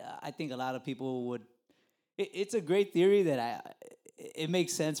I think a lot of people would. It's a great theory that it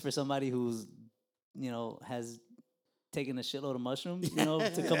makes sense for somebody who's has taking a shitload of mushrooms,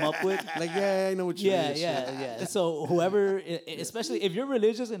 to come up with. Like, yeah, I know what you mean. Yeah. So whoever, especially if you're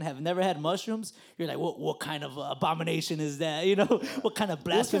religious and have never had mushrooms, you're like, what kind of abomination is that? What kind of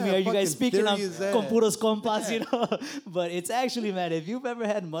blasphemy kind are of you guys fucking speaking of? theory is that? Con puros compas, But it's actually, man, if you've ever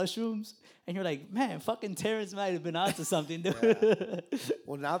had mushrooms and you're like, man, fucking Terrence might have been onto something, dude.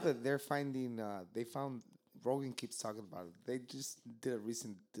 Well, now that they're finding, they found, Rogan keeps talking about it. They just did a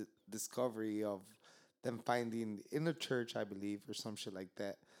recent discovery of them finding in a church, I believe, or some shit like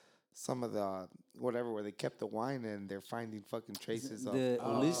that. Some of the whatever where they kept the wine and they're finding fucking traces of the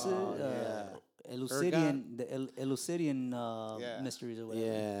Eleusinian, Yeah. mysteries or whatever.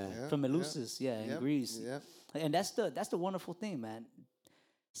 Yeah. From Eleusis, in Yep, Greece. yep. And that's the wonderful thing, man.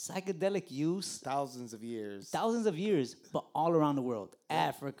 Psychedelic use, Thousands of years. but all around the world.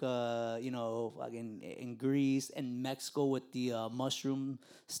 Africa, fucking in Greece and Mexico with the mushroom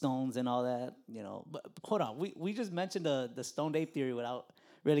stones and all that, But hold on, we just mentioned the stoned ape theory without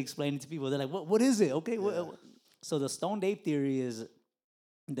really explaining to people. They're like, what is it? Okay, so the stoned ape theory is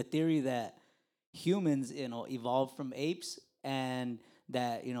the theory that humans, evolved from apes, and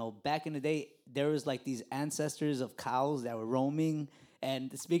that back in the day there was like these ancestors of cows that were roaming.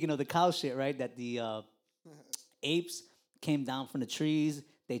 And speaking of the cow shit, right? That the apes came down from the trees,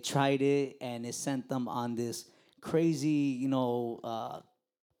 they tried it, and it sent them on this crazy,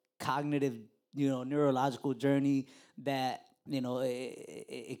 cognitive, neurological journey that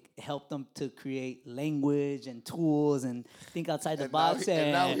it helped them to create language and tools and think outside the box.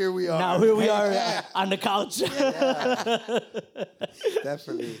 And now here we are. Now here we are on the couch.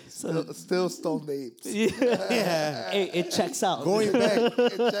 Definitely. Still stoned apes. Hey, it checks out. Going back,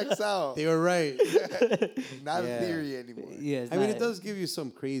 It checks out. they were right. Not a theory anymore. Yeah, it's I mean, not- it does give you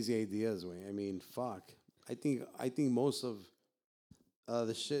some crazy ideas, way. I mean, fuck. I think most of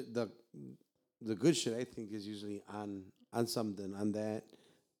the shit, the good shit, I think, is usually on something, on that,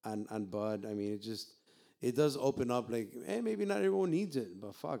 on bud. I mean, it does open up. Like, hey, maybe not everyone needs it,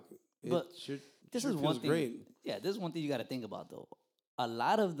 but fuck, But this is one feels thing. great. Yeah, this is one thing you got to think about though. A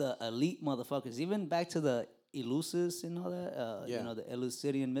lot of the elite motherfuckers, even back to the Eleusis and all that, the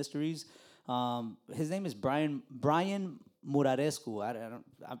Eleusinian mysteries. His name is Brian Murarescu.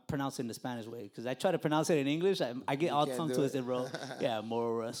 I'm pronouncing it the Spanish way because I try to pronounce it in English. I get all can't tongue do twisted, bro. Yeah,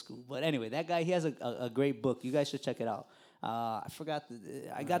 Murarescu. But anyway, that guy, he has a great book. You guys should check it out. I forgot.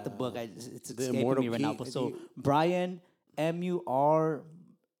 I got the book. It's escaping Immortal me right now. King, But I so think. Brian Mura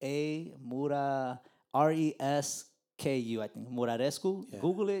Resku. I think Murarescu. Yeah.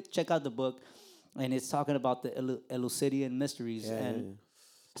 Google it. Check out the book, and it's talking about the Eleusinian mysteries. Yeah, And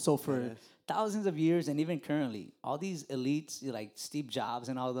so for thousands of years, and even currently, all these elites like Steve Jobs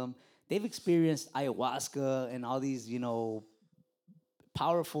and all of them, they've experienced ayahuasca and all these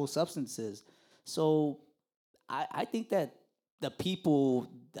powerful substances. So I think that the people,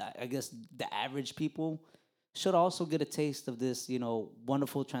 I guess the average people, should also get a taste of this,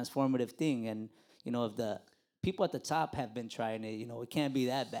 wonderful transformative thing. And, if the people at the top have been trying it, it can't be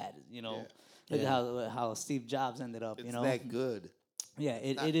that bad, Look at how Steve Jobs ended up, It's that good. Yeah,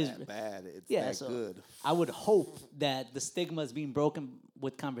 Not it is. that bad. It's Yeah, that so good. I would hope that the stigma is being broken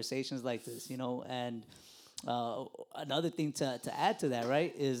with conversations like this, And another thing to add to that,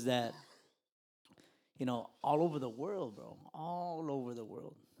 right, is that all over the world, bro, all over the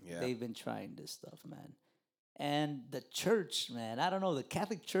world, they've been trying this stuff, man. And the church, man, I don't know, the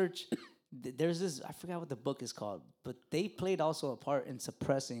Catholic Church. There's this, I forgot what the book is called, but they played also a part in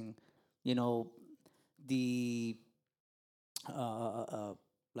suppressing, the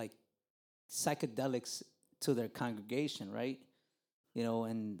like psychedelics to their congregation, right?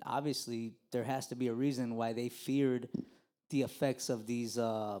 And obviously there has to be a reason why they feared the effects of these,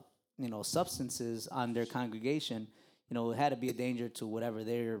 substances on their congregation. It had to be a danger to whatever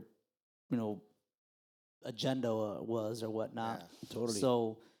their, agenda was or whatnot. Yeah, totally.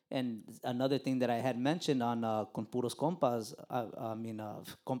 So, and another thing that I had mentioned on Con Puros Compas,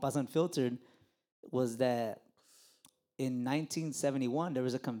 Compas Unfiltered, was that in 1971 there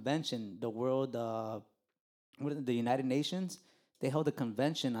was a convention, the United Nations. They held a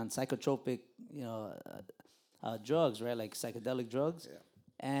convention on psychotropic, drugs, right? Like psychedelic drugs,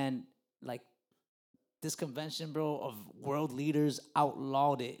 and like this convention, bro, of world leaders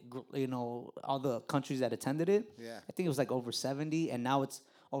outlawed it. All the countries that attended it. Yeah. I think it was like over 70, and now it's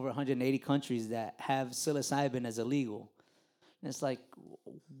over 180 countries that have psilocybin as illegal. And it's like,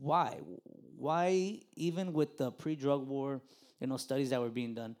 why? Why, even with the pre-drug war, studies that were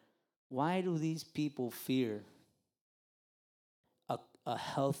being done, why do these people fear a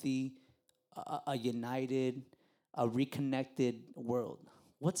healthy, a united, a reconnected world?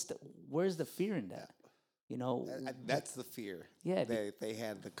 Where's the fear in that? You know, That's the fear. Yeah, they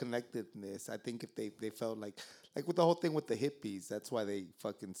had the connectedness. I think if they felt like with the whole thing with the hippies, that's why they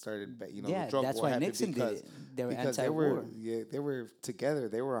fucking started. You know, yeah, the drug that's war why happened Nixon did because it. They were because anti-war. they were together.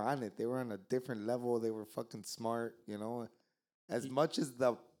 They were on it. They were on a different level. They were fucking smart. You know, as much as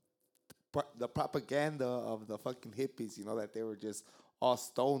the propaganda of the fucking hippies, you know, that they were just all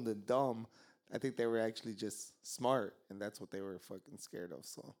stoned and dumb. I think they were actually just smart, and that's what they were fucking scared of.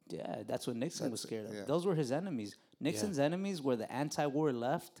 So Yeah, that's what Nixon was scared of. yeah. Those were his enemies. Nixon's enemies were the anti-war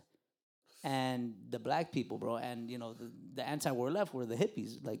left and the black people, bro. And you know, the anti-war left were the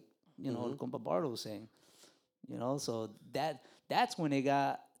hippies, like you know, Compa Bardo was saying. You know, so that's when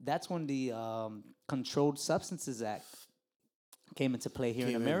the Controlled Substances Act came into play here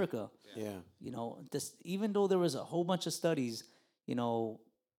in America. Yeah. You know, this even though there was a whole bunch of studies, you know,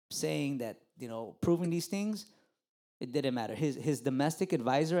 saying that, you know, proving these things, it didn't matter. His domestic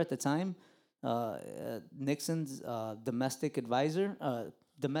advisor at the time, Nixon's domestic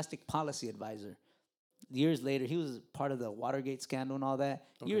policy advisor. Years later, he was part of the Watergate scandal and all that.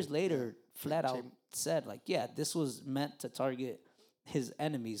 Years later, flat out said, like, yeah, this was meant to target his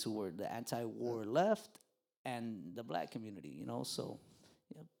enemies who were the anti-war left and the black community, you know? So,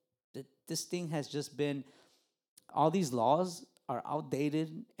 yeah, this thing has just been, all these laws are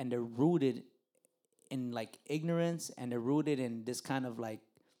outdated and they're rooted in, like, ignorance, and they're rooted in this kind of, like,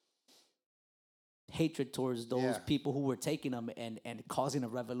 hatred towards those people who were taking them and causing a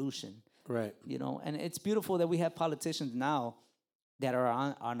revolution. Right. You know, and it's beautiful that we have politicians now that are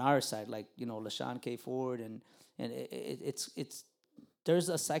on our side, like, you know, LaShawn K. Ford, and it's there's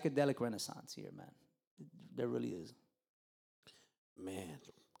a psychedelic renaissance here, man. There really is. Man,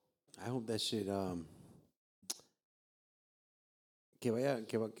 I hope that shit que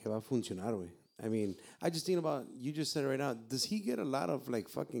va a funcionar, güey. I mean, I just think about, you just said it right now, does he get a lot of like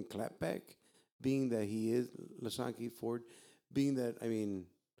fucking clapback, being that he is LaShawn K. Ford, being that, I mean,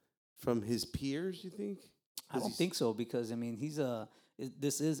 from his peers, you think? I don't think so, because I mean,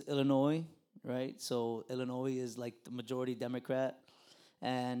 this is Illinois, right? So Illinois is like the majority Democrat,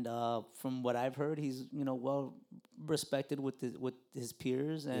 and from what I've heard, he's, you know, well respected with his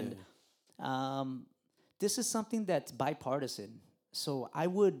peers, and this is something that's bipartisan. So I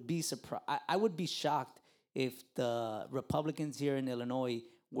would be surprised. I would be shocked if the Republicans here in Illinois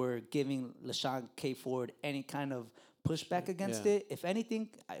were giving LaShawn K. Ford any kind of pushback against it. If anything,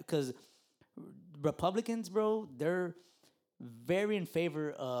 because Republicans, bro, they're very in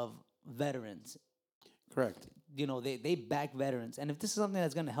favor of veterans. Correct. You know, they back veterans. And if this is something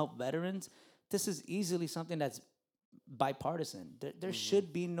that's going to help veterans, this is easily something that's bipartisan. There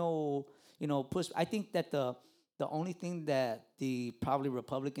should be no, you know, push. I think that the only thing that the probably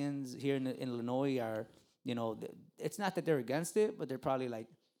Republicans here in Illinois are, you know, it's not that they're against it, but they're probably like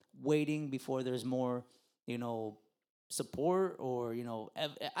waiting before there's more, you know, support, or, you know,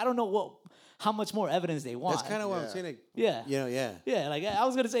 I don't know how much more evidence they want. That's kind of what I'm saying. Like, yeah. You know, yeah. Yeah, like I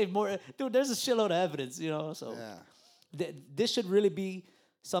was going to say more. Dude, there's a shitload of evidence, you know, so this should really be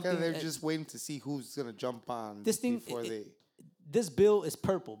something. They're just waiting to see who's going to jump on this thing, before they... This bill is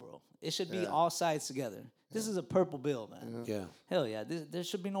purple, bro. It should be all sides together. This is a purple bill, man. Yeah. Hell yeah. There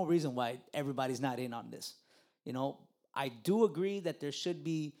should be no reason why everybody's not in on this. You know, I do agree that there should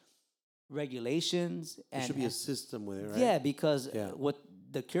be regulations. There should be a system with it, right? Yeah, because what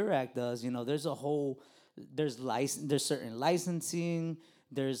the Cure Act does, you know, there's certain licensing.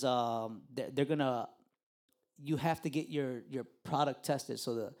 There's they're gonna, you have to get your product tested.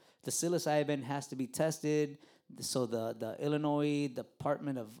 So the psilocybin has to be tested. So the Illinois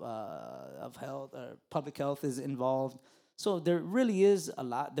Department of Health or Public Health is involved. So there really is a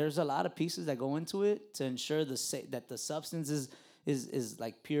lot. There's a lot of pieces that go into it to ensure that the substance is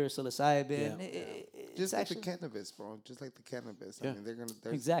like pure psilocybin. Yeah. Just like the cannabis, bro. Just like the cannabis. Yeah. I mean, they're gonna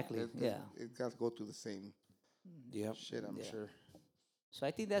it got to go through the same shit. I'm sure. So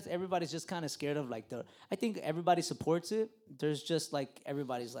I think that's, everybody's just kind of scared of like I think everybody supports it. There's just like,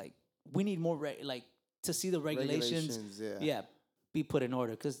 everybody's like, we need more to see the regulations be put in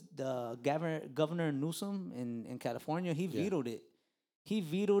order, because the Governor Newsom in California, he vetoed it. He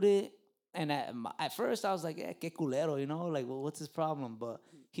vetoed it, and at first I was like, que culero, you know, like, well, what's his problem? But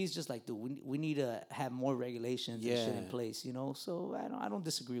he's just like, dude, we need to have more regulations and shit in place, you know. So I don't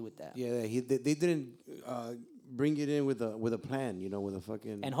disagree with that. Yeah, they didn't bring it in with a plan, you know, with a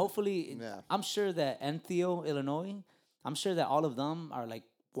fucking. And hopefully, I'm sure that Entheo, Illinois, I'm sure that all of them are like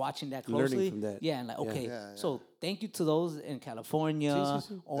watching that closely. Learning from that. Yeah, and like, okay, so thank you to those in California,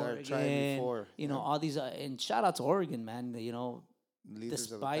 Oregon, you know, all these, and shout out to Oregon, man, you know, Leaders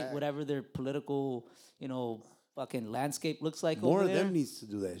despite whatever their political, you know, fucking landscape looks like more over of there. them needs to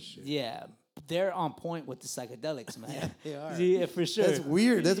do that shit. Yeah, they're on point with the psychedelics, man. they are. Yeah, for sure. That's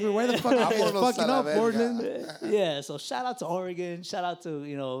weird. That's weird. Why the fuck are you Vámonos fucking a la up, verga. Portland? Yeah, so shout out to Oregon, shout out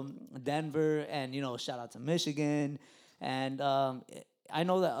to Denver, and shout out to Michigan, and I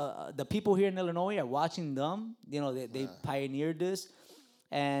know that the people here in Illinois are watching them. They pioneered this,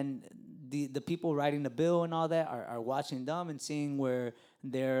 and the people writing the bill and all that are watching them and seeing where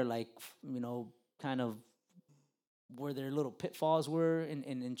they're like kind of where their little pitfalls were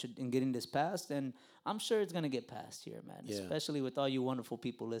in getting this passed, and I'm sure it's gonna get passed here, man. Yeah. Especially with all you wonderful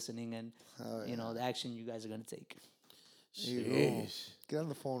people listening, and the action you guys are gonna take. Sheesh. Get on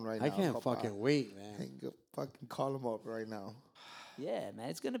the phone right now. I can't Papa. fucking wait, man. Hey, go fucking call him up right now. Yeah, man,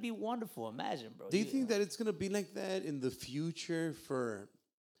 it's gonna be wonderful. Imagine, bro. Do you think that it's gonna be like that in the future for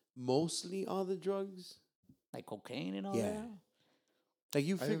mostly all the drugs? like cocaine and all Yeah. that? Like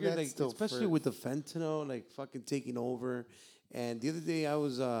you I think figure, that's like still especially for- with the fentanyl, like fucking taking over. And the other day I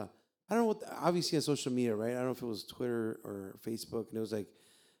was, I don't know what, obviously on social media, right? I don't know if it was Twitter or Facebook, and it was like,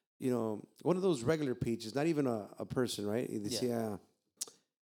 one of those regular pages, not even a person, right? They say,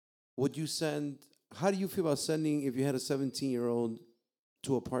 would you send? How do you feel about sending if you had a 17-year-old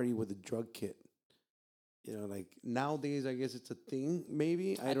to a party with a drug kit? Like nowadays, I guess it's a thing.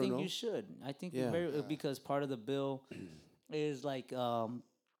 Maybe I don't think know. you should. I think Yeah. because part of the bill is like and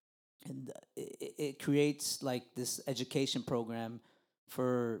it creates like this education program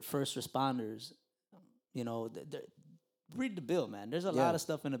for first responders. Read the bill, man. There's a lot of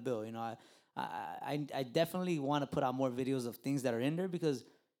stuff in the bill. I definitely want to put out more videos of things that are in there because,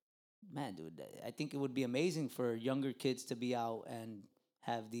 man, dude, I think it would be amazing for younger kids to be out and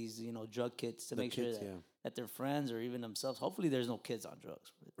have these, drug kits to make kids, sure that their friends or even themselves. Hopefully, there's no kids on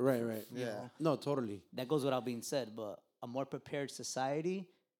drugs. Right. you Yeah. know. No, totally. That goes without being said, but a more prepared society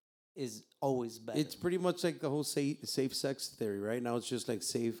is always better. It's pretty much like the whole safe sex theory, right? Now it's just like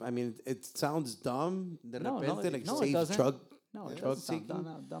safe. I mean, it sounds dumb. Like it safe doesn't. drug. No, it drug doesn't sound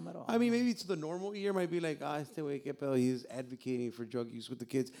taking. dumb at all. I mean, maybe to the normal ear might be like, este güey, qué pedo, he's advocating for drug use with the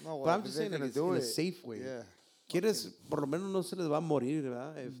kids. No, well, but I'm if just they're saying, like, gonna it's do in a it, safe way. Yeah. Quieres, por lo menos no se les va a morir,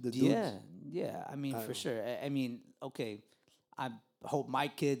 ¿verdad? If the dudes. Yeah. I mean, for sure. I mean, okay. I hope my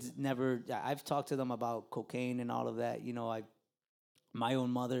kids never. I've talked to them about cocaine and all of that. My own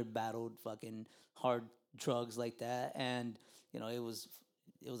mother battled fucking hard drugs like that, and it was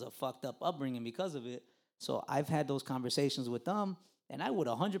a fucked up upbringing because of it. So I've had those conversations with them, and I would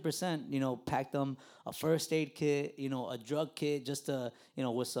 100%, pack them a first aid kit, a drug kit, just to,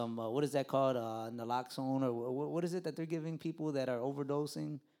 with some what is that called, naloxone, or what is it that they're giving people that are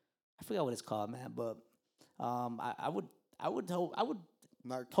overdosing? I forgot what it's called, man. But I would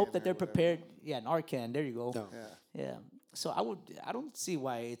hope that they're prepared. Yeah, Narcan. There you go. No. Yeah. So I don't see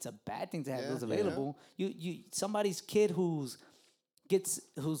why it's a bad thing to have those available. You somebody's kid whose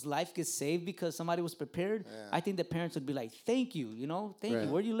life gets saved because somebody was prepared. I think the parents would be like, thank you, thank you.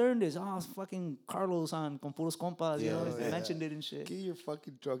 Where'd you learn this? Oh, it's fucking Carlos on Con Puros Compas, they mentioned it and shit. Get your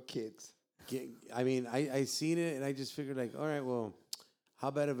fucking drug kids. I mean, I seen it and I just figured like, all right, well,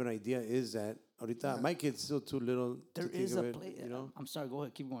 how bad of an idea is that? Ahorita, my kid's still too little There to think is of a it, place. you know? I'm sorry. Go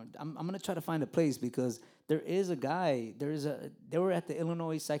ahead. Keep going. I'm gonna try to find a place because there is a guy. They were at the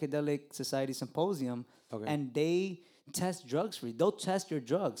Illinois Psychedelic Society Symposium, and they test drugs for you. They'll test your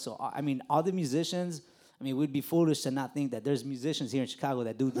drugs. So I mean, all the musicians. I mean, we'd be foolish to not think that there's musicians here in Chicago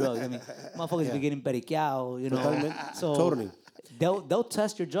that do drugs. I mean, motherfuckers be getting periqueado, So Totally. they'll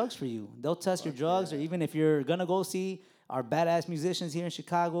test your drugs for you. They'll test your drugs, or even if you're gonna go see our badass musicians here in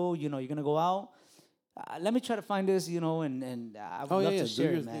Chicago, you're gonna go out. Let me try to find this, and I would love to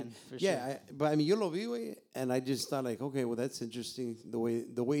share it, man. For sure. But I mean, yo lo vi, güey, and I just thought like, okay, well, that's interesting the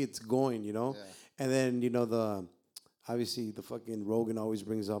way it's going, And then obviously the fucking Rogan always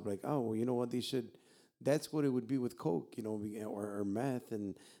brings up like, oh, well, you know what, that's what it would be with coke, or meth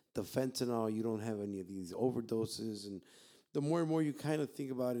and the fentanyl. You don't have any of these overdoses, and the more and more you kind of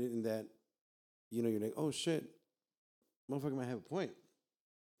think about it, in that, you're like, oh shit, motherfucker might have a point.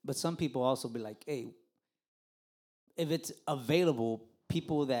 But some people also be like, hey, if it's available,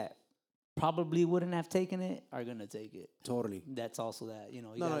 people that probably wouldn't have taken it are gonna take it. Totally. That's also that,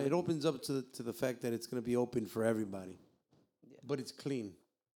 No, it opens up to the fact that it's gonna be open for everybody, but it's clean.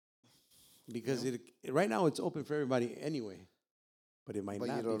 Because right now it's open for everybody anyway, but it might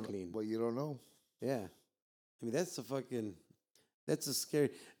not be clean. But you don't know. Yeah, I mean that's a scary.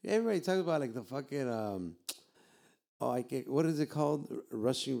 Everybody talks about like the fucking what is it called?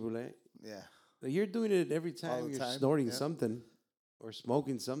 Russian roulette. Yeah. You're doing it every time you're time, snorting something, or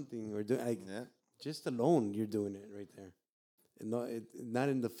smoking something, or just alone. You're doing it right there, and not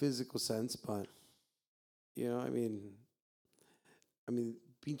in the physical sense, but I mean,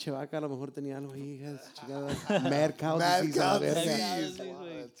 Pinche vaca a lo mejor tenía algo ahí, hijas, chingada. Mad cow Mad disease, a la cow verga. disease. Mad cow Wow,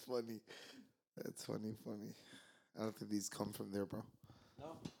 disease. that's funny. That's funny. I don't think these come from there, bro. No.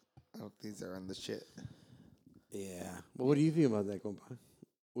 I don't think these are on the shit. Yeah. But what do you think about that, compa?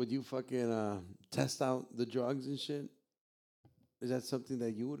 Would you fucking test out the drugs and shit? Is that something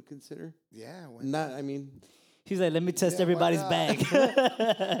that you would consider? Yeah. Not, I mean, He's like, let me test Yeah, why everybody's not? bag.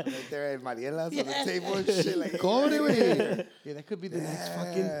 Right there at Mariela's on the table and shit. Like, cobre, güey. Yeah, that could be the next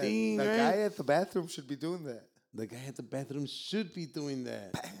fucking thing, The right? guy at the bathroom should be doing that. The guy at the bathroom should be doing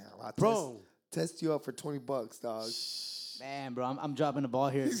that. I'll Bro. test you out for $20, dog. Man, bro, I'm dropping the ball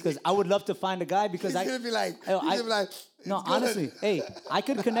here because I would love to find a guy because He's gonna be like, Yo, he's gonna be like, no, "It's good." honestly, hey, I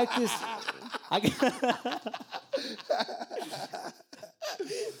could connect this.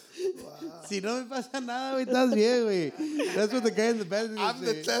 Si no me pasa nada, güey, estás bien, güey. That's what the guy in the bathroom I'm would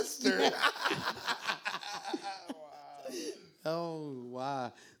the say. tester. Oh,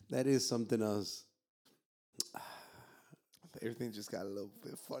 wow. That is something else. Everything just got a little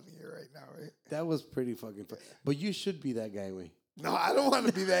bit funnier right now, right? That was pretty fucking fun. But you should be that guy, güey. No, I don't want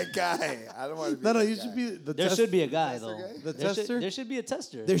to be that guy. I don't want to be No, that you guy. should be the There should be a guy tester though. guy? The There tester? there should be a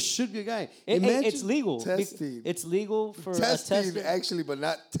tester. There should be a guy. It's legal. Testing. It's legal for a testing, tester. actually, but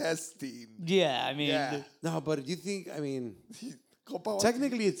not testing. Yeah, I mean, Yeah. No, but you think, I mean, Compa,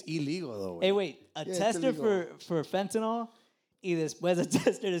 technically it's illegal, though. hey, güey. wait, a it's tester for fentanyl. Y después a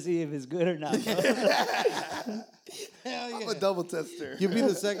tester to see if it's good or not. Bro. Hell I'm yeah. a double tester. You be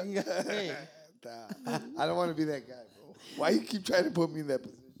the second guy. Nah, I don't want to be that guy, bro. Why you keep trying to put me in that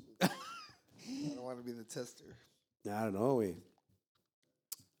position? I don't want to be the tester. I don't know, güey.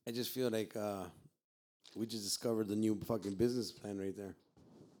 I just feel like we just discovered the new fucking business plan right there.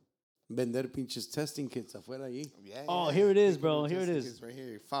 Vender pinches testing kits afuera allí. Yeah, Oh, here it is, bro. Here it Testing is. is right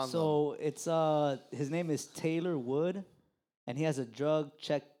here. Found them. So it's his name is Taylor Wood, and he has a drug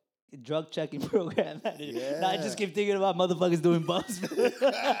checking program. Now I just keep thinking about motherfuckers doing bumps.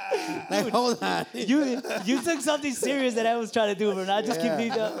 Like, hold on. You took something serious that I was trying to do, bro. And I just keep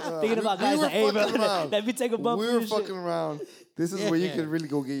thinking about We guys were like, hey, bro, fucking around. let me take a bump. We for were this shit. fucking around. This is where you Yeah. can really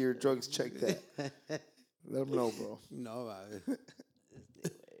go get your drugs checked at. Let them know, bro. No, man.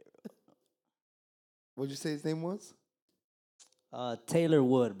 What'd you say his name was? Taylor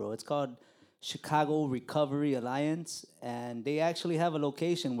Wood, bro. It's called Chicago Recovery Alliance, and they actually have a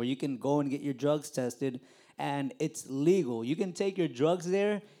location where you can go and get your drugs tested, and it's legal. You can take your drugs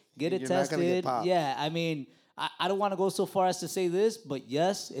there, get it You're not gonna get tested. popped. Yeah, I mean, I don't want to go so far as to say this, but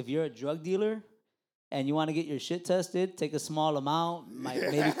yes, if you're a drug dealer and you want to get your shit tested, take a small amount,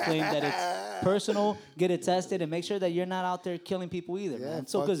 maybe claim that it's personal, get it tested, and make sure that you're not out there killing people either, Yeah, man.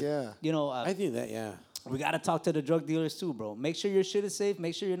 So, fuck because, yeah. you know, I think that, yeah. we got to talk to the drug dealers too, bro. Make sure your shit is safe.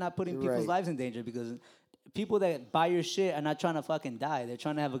 Make sure you're not putting people's Right. lives in danger because people that buy your shit are not trying to fucking die. They're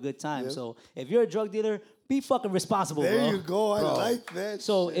trying to have a good time. Yep. So if you're a drug dealer, be fucking responsible, There bro. you go. I like that.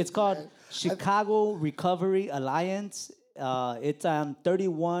 So shit, it's called man. Chicago Recovery Alliance. It's on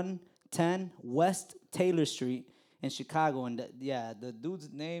 3110 West Taylor Street in Chicago. And the dude's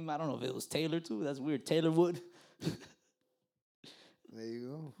name, I don't know if it was Taylor too. That's weird. Taylor Wood. There you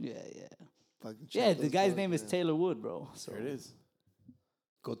go. Yeah. Fucking Yeah, check the those guy's drugs, name is man. Taylor Wood, bro. So There it is.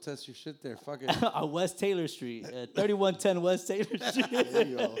 Go test your shit there. Fuck it. on West Taylor Street, 3110 West Taylor Street. There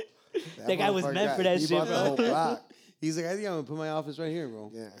you go. That guy was motherfucker meant for that he shit, bought bro. the whole block. He's like, I think I'm going to put my office right here,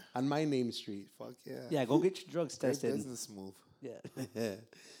 bro. Yeah. On my name street. Fuck yeah. Yeah, go get your drugs Great tested. business move. Yeah,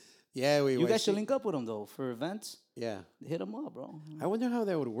 Yeah, you guys should link up with him though for events. Yeah. Hit him up, bro. I wonder how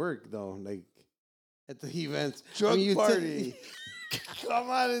that would work, though. Like, at the events. Drug you party. Come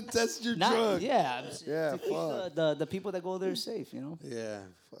on and test your Not, drug. yeah, Yeah, to keep fuck. the people that go there safe, you know. Yeah.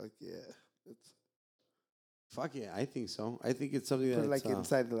 Fuck yeah. It's, Fuck yeah, I think so. I think it's something put that's it like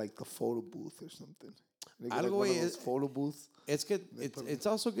inside like the photo booth or something. They get, Algo, like one of güey, those photo booths. it's good. It's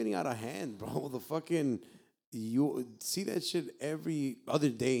also getting out of hand, bro. The fucking you see that shit every other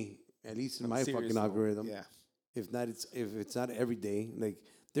day, at least in my Serious fucking though. algorithm. Yeah. If it's not every day, like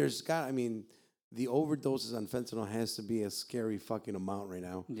there's got. I mean, the overdoses on fentanyl has to be a scary fucking amount right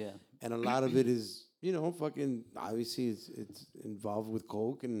now. Yeah, And a lot of it is, fucking, obviously it's involved with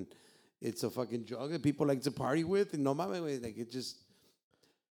coke and it's a fucking drug that people like to party with. And no mames, güey, like it's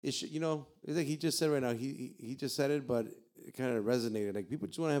like he just said right now, he just said it, but it kind of resonated. Like people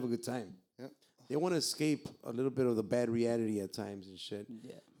just want to have a good time. Yep. They want to escape a little bit of the bad reality at times and shit.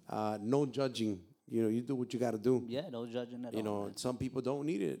 yeah, No judging. You do what you got to do. yeah. No judging at all. Man. Some people don't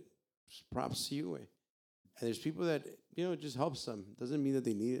need it. Props to you, eh? And there's people that, it just helps them. Doesn't mean that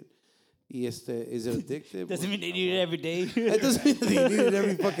they need it. Y is it addictive? Doesn't mean they need it every day. It doesn't mean they need it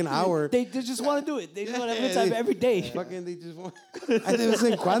every fucking hour. They just want to do it. They just want to have a good time every day. Fucking, they just want. I de vez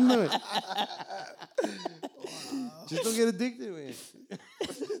en cuando. Just don't get addicted, man.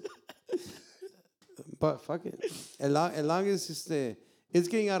 But fuck it. As long as it's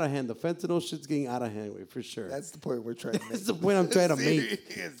getting out of hand. The fentanyl shit's getting out of hand, for sure. That's the point we're trying to make. That's the point I'm trying to make.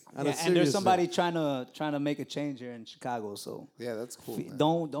 And there's somebody trying to make a change here in Chicago. So yeah, that's cool. Man.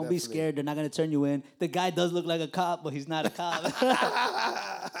 Don't be scared. They're not gonna turn you in. The guy does look like a cop, but he's not a cop.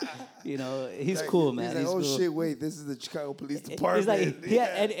 He's cool, man. He's like, cool. Shit, wait, this is the Chicago Police Department. He's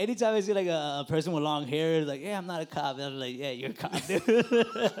like, anytime I see like a person with long hair, it's like, yeah, I'm not a cop. I'm like, yeah, you're a cop.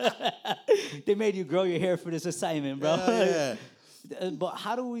 They made you grow your hair for this assignment, bro. Yeah. But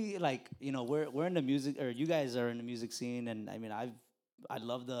how do we we're in the music, or you guys are in the music scene, and I mean I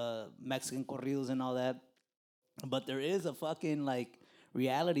love the Mexican corridos and all that, but there is a fucking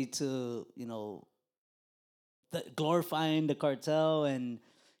reality to the glorifying the cartel and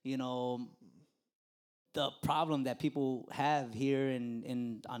the problem that people have here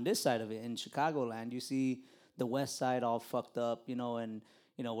in on this side of it in Chicagoland. You see the West Side all fucked up, and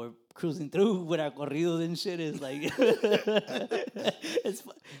we're cruising through with our corridos and shit. It's like, it's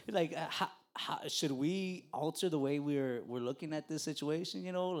like, how should we alter the way we're looking at this situation?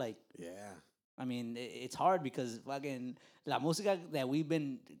 Yeah. I mean, it's hard because fucking la música that we've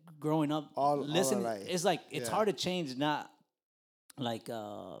been growing up listening, it's like it's hard to change. Not like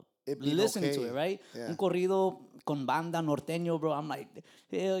listening to it, right? Yeah. Un corrido con banda norteño, bro. I'm like,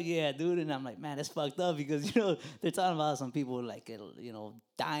 hell yeah, dude. And I'm like, man, that's fucked up because they're talking about some people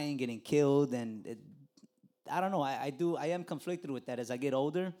dying, getting killed, and I don't know. I am conflicted with that as I get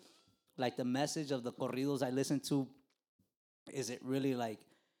older. Like the message of the corridos I listen to, is it really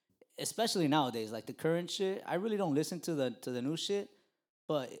especially nowadays, like the current shit? I really don't listen to the new shit,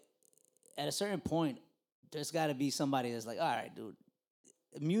 but at a certain point, there's got to be somebody that's like, all right, dude.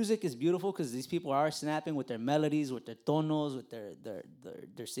 Music is beautiful because these people are snapping with their melodies, with their tonos, with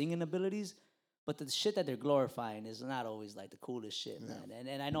their singing abilities. But the shit that they're glorifying is not always the coolest shit, man.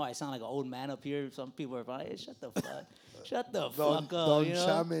 And I know I sound like an old man up here. Some people are like, hey, shut the fuck up. Don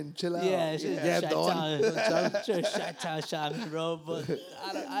Shaman, chill out. Yeah, Chi-Town-Shaman, bro. But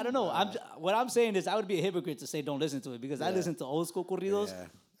I don't know. What I'm saying is I would be a hypocrite to say don't listen to it because I listen to old school corridos. Yeah.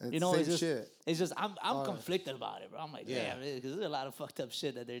 It's just I'm conflicted about it, bro. I'm like, damn, because there's a lot of fucked up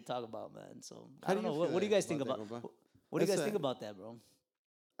shit that they're talking about, man. So I don't know. What do you guys think about? What do you guys think about that, bro?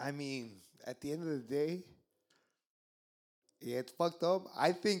 I mean, at the end of the day, yeah, it's fucked up.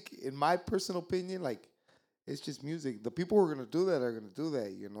 I think, in my personal opinion, it's just music. The people who are gonna do that are gonna do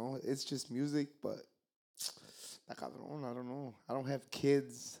that. It's just music. But I don't know. I don't have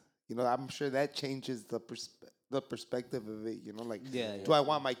kids. I'm sure that changes the perspective of it. Do I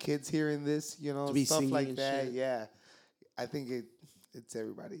want my kids hearing this? To be stuff like that. Shit. Yeah, I think it's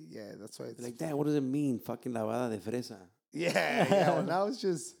everybody. Yeah, that's why it's like that. What does it mean? Fucking lavada de fresa. Yeah. Well, now it's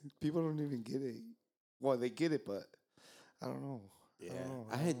just people don't even get it. Well, they get it, but I don't know. Yeah,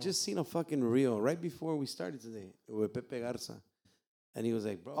 I had just seen a fucking reel right before we started today with Pepe Garza, and he was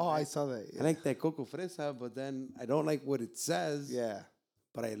like, "Bro, I saw that. Yeah. I like that coco fresa, but then I don't like what it says. Yeah,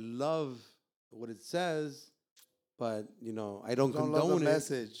 but I love what it says, but I don't condone love the it.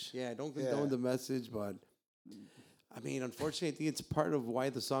 message. Yeah, I don't condone the message, but I mean, unfortunately, I think it's part of why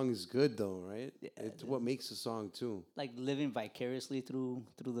the song is good, though, right? Yeah, it's what makes the song too. Like living vicariously through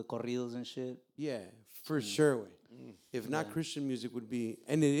the corridos and shit. Yeah, for sure. Way. If not, Christian music would be,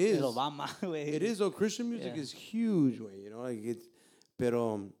 and it is. It is. Oh, Christian music is huge. Way,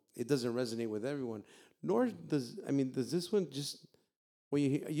 pero it doesn't resonate with everyone. Nor does this one just? When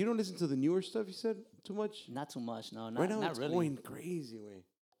you don't listen to the newer stuff, you said too much. Not too much. No, not right now. Not it's really. Going crazy. Way.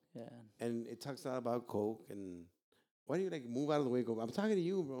 Yeah. And it talks a lot about coke and. Why do you move out of the way? Go. I'm talking to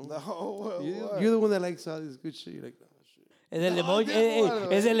you, bro. No, you're the one that likes all this good shit. You're like, oh shit. Es el demonio,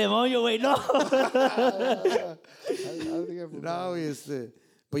 es el demonio, güey. No. No,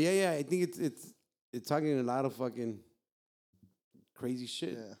 but yeah. I think it's talking a lot of fucking crazy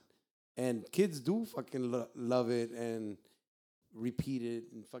shit. Yeah. And kids do fucking love it and repeat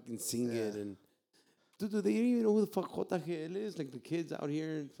it and fucking sing it and. Dude, they don't even know who the fuck JGL is. Like the kids out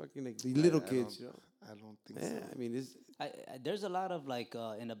here and fucking the little kids, I don't think so. I mean, there's a lot of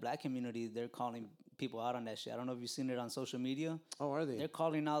in the black community, they're calling people out on that shit. I don't know if you've seen it on social media. Oh, are they? They're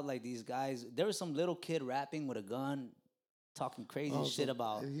calling out these guys. There was some little kid rapping with a gun, talking crazy shit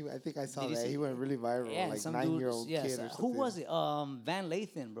about. I think I saw that. He went really viral. Yeah, some 9-year-old kid or something. Who was it? Van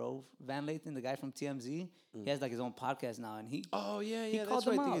Lathan, bro. Van Lathan, the guy from TMZ. He has his own podcast now, and he. Oh yeah. He called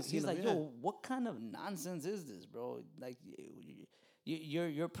them out. He's like, yo, what kind of nonsense is this, bro? Like,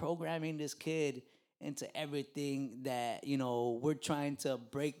 you're programming this kid into everything that we're trying to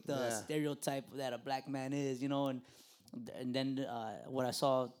break the stereotype that a black man is, and then what I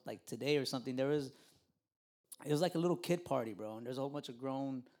saw like today or something, it was like a little kid party, bro, and there's a whole bunch of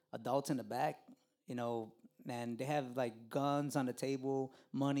grown adults in the back, and they have like guns on the table,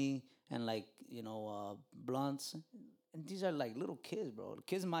 money, and like blunts, and these are like little kids, bro. The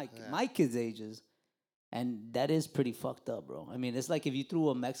kids my kids' ages. And that is pretty fucked up, bro. I mean, it's like if you threw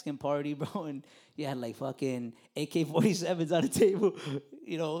a Mexican party, bro, and you had like fucking AK-47s on the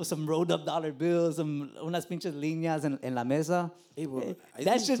table, some rolled up dollar bills, some unas pinches líneas en la mesa. Hey, bro,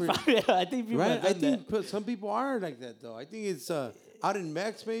 That shit's probably, I think people right. have done I think that. some people are like that though. I think it's out in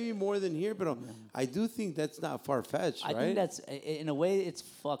Mex maybe more than here, but I do think that's not far fetched, right? I think that's in a way it's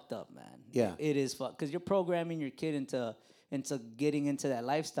fucked up, man. Yeah. It is fucked because you're programming your kid into getting into that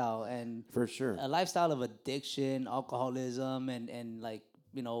lifestyle, and For sure. a lifestyle of addiction, alcoholism, and like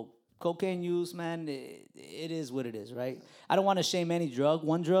cocaine use, man. It is what it is, right? I don't want to shame any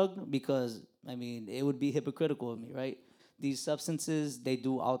one drug, because I mean it would be hypocritical of me, right? These substances, they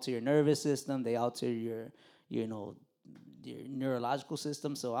do alter your nervous system, they alter your neurological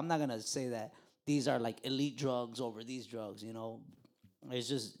system. So I'm not gonna say that these are like elite drugs over these drugs. It's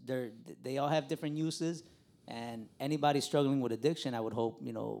just they all have different uses. And anybody struggling with addiction, I would hope,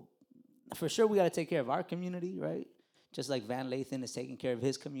 for sure we got to take care of our community, right? Just like Van Lathan is taking care of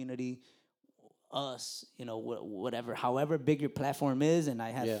his community, us, whatever, however big your platform is, and I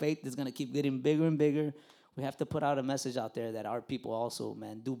have faith it's going to keep getting bigger and bigger. We have to put out a message out there that our people also,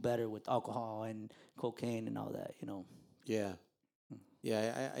 man, do better with alcohol and cocaine and all that, Yeah.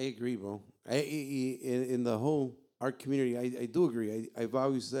 Yeah, I agree, bro. In the whole, our community, I do agree. I've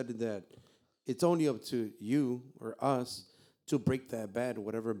always said that it's only up to you or us to break that bad,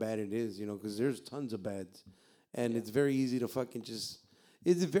 whatever bad it is, because there's tons of bads. And it's very easy to fucking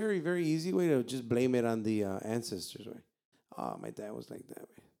it's a very, very easy way to just blame it on the ancestors, right? Oh, my dad was like that,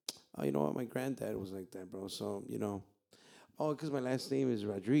 way. Oh, you know what? My granddad was like that, bro. So, oh, because my last name is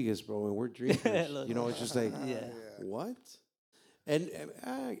Rodriguez, bro, and we're drinkers. It's just like, what? And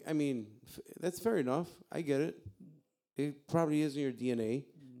I mean, that's fair enough. I get it. It probably is in your DNA.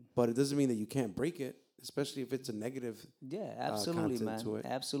 But it doesn't mean that you can't break it, especially if it's a negative. Yeah, absolutely, man. To it.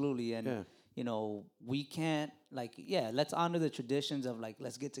 Absolutely, and we can't let's honor the traditions of like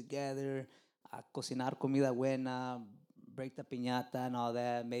let's get together, cocinar comida buena, break the piñata and all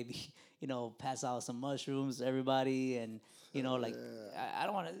that. Maybe pass out some mushrooms to everybody, and I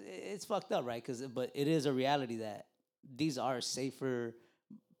don't want to. It's fucked up, right? But it is a reality that these are safer,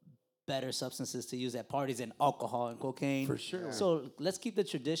 better substances to use at parties than alcohol and cocaine. For sure. Yeah. So let's keep the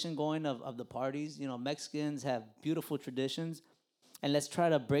tradition going of the parties. Mexicans have beautiful traditions, and let's try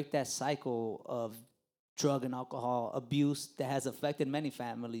to break that cycle of drug and alcohol abuse that has affected many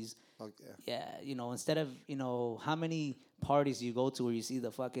families. Okay. Yeah, instead of, how many parties you go to where you see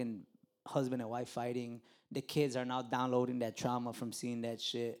the fucking husband and wife fighting, the kids are now downloading that trauma from seeing that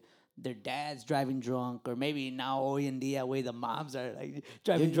shit. Their dad's driving drunk, or maybe now hoy en día, way the moms are like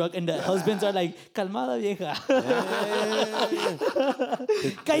driving drunk, and the husbands are like, calmada vieja.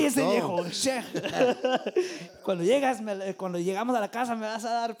 Cállese viejo, Sheikh. Cuando llegamos a la casa me vas a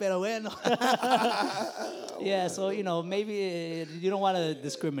dar, pero bueno. Yeah, so maybe you don't want to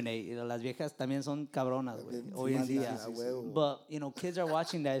discriminate. Las viejas también son cabronas, hoy en día. But kids are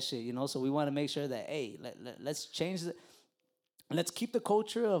watching that shit. So we want to make sure that let's change let's keep the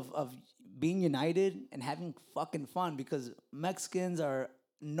culture of being united and having fucking fun, because Mexicans are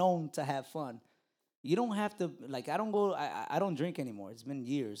known to have fun. You don't have to, I don't drink anymore. It's been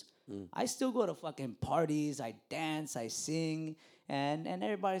years. I still go to fucking parties. I dance. I sing. And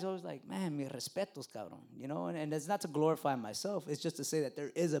everybody's always like, man, mis respetos, cabrón. And it's not to glorify myself. It's just to say that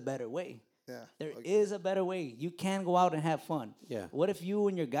there is a better way. Yeah. There is a better way. You can go out and have fun. Yeah. What if you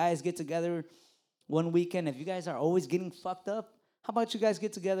and your guys get together one weekend? If you guys are always getting fucked up, how about you guys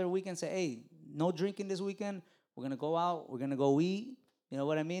get together a weekend and say, hey, no drinking this weekend. We're going to go out. We're going to go eat. You know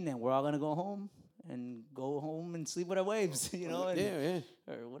what I mean? And we're all going to go home and sleep with our wives,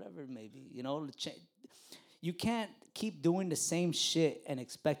 or whatever it may be. You can't keep doing the same shit and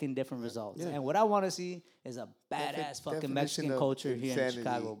expecting different results. Yeah. And what I want to see is a badass fucking Mexican culture here in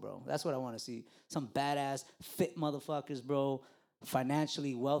Chicago, bro. That's what I want to see. Some badass, fit motherfuckers, bro.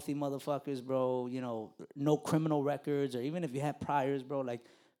 Financially wealthy motherfuckers, bro. No criminal records, or even if you have priors, bro, like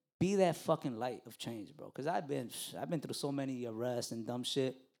be that fucking light of change, bro. Because I've been through so many arrests and dumb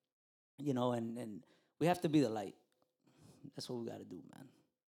shit, and we have to be the light. That's what we got to do, man.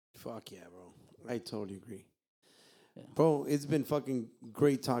 Fuck yeah, bro. I totally agree. Yeah. Bro, it's been fucking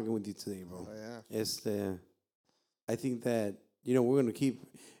great talking with you today, bro. Oh, yeah. I think that we're gonna keep.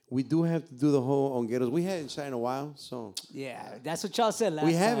 We do have to do the whole hongueros. We hadn't shot in a while, so Yeah, that's what y'all said last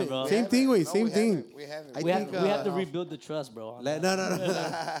we time, haven't. bro. Same thing, wait, No, same we thing. haven't. We haven't. I We think, have to rebuild the trust, bro. on that. No,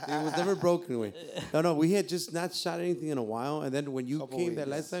 it was never broken, way. No. We had just not shot anything in a while, and then when you Couple came that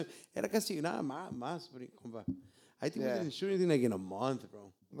weeks. last time, era casi nada más, compa. I think we Yeah. didn't shoot anything like in a month,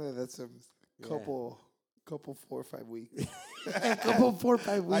 bro. Man, that's a couple 4 or 5 weeks. A couple 4 or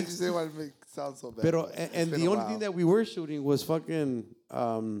 5 I weeks. just didn't want to make it sound so bad. Pero, but and it's been the a only while. thing that we were shooting was fucking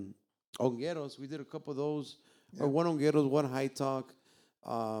hongueros. We did a couple of those, or one hongueros, one high talk.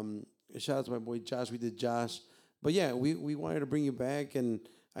 Shout out to my boy Josh. We did Josh. But yeah, we wanted to bring you back, and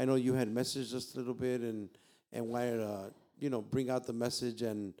I know you had messaged us a little bit, and wanted to bring out the message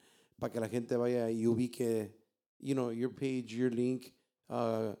and para que la gente vaya y ubique, your page, your link,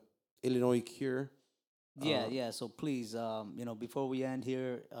 Illinois Cure. Yeah. So please, before we end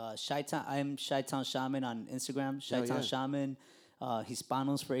here, Chi-Town, I'm Chi-Town-Shaman on Instagram. Chi-Town-Shaman,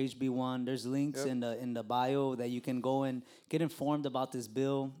 Hispanos for HB1. There's links in the bio that you can go and get informed about this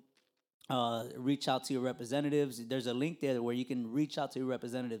bill. Reach out to your representatives. There's a link there where you can reach out to your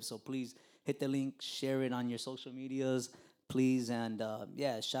representatives. So please hit the link, share it on your social medias, please. And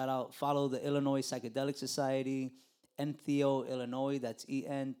shout out, follow the Illinois Psychedelic Society, Entheo Illinois. That's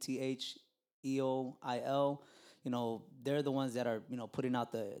ENTHEOIL. They're the ones that are putting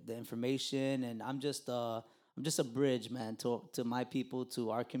out the information, and I'm just a bridge, man, to my people, to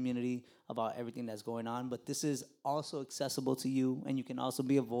our community about everything that's going on. But this is also accessible to you, and you can also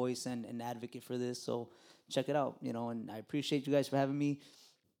be a voice and an advocate for this. So check it out, and I appreciate you guys for having me.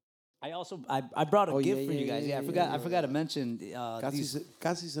 I also I brought a gift for you guys. I forgot to mention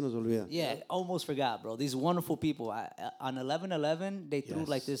Casi se nos olvida. yeah, almost forgot, bro. These wonderful people. On 11/11, they threw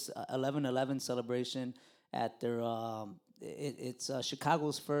like this 11/11 celebration at their. It's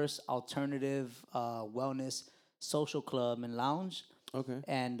Chicago's first alternative wellness social club and lounge. Okay.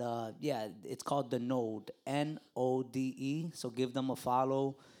 And it's called The Node, NODE. So give them a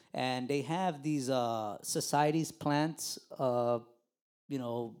follow. And they have these societies, plants,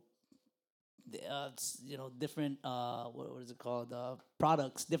 different what is it called?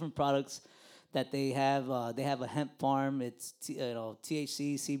 Different products that they have. They have a hemp farm. It's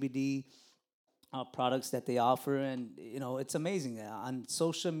THC, CBD products that they offer, and it's amazing. On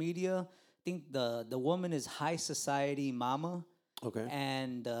social media, I think the woman is High Society Mama, Okay.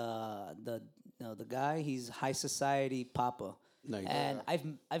 and the guy, he's High Society Papa. Nice. And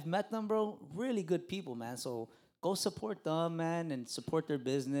I've met them, bro. Really good people, man. So go support them, man, and support their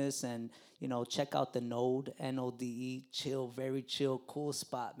business, and check out the Node, NODE. Chill, very chill, cool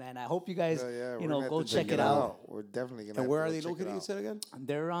spot, man. I hope you guys We're gonna go have to check it out. We're definitely gonna. And where have are to they go check it located? You out. said again?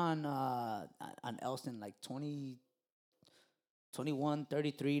 They're on Elston, like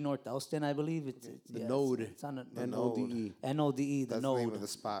 2133 North Elston, I believe. It's Node. It's on the NODE. NODE, the That's the Node. name of the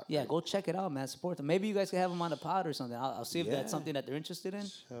spot. Yeah, go check it out, man. Support them. Maybe you guys can have them on the pod or something. I'll see if Yeah. that's something that they're interested in.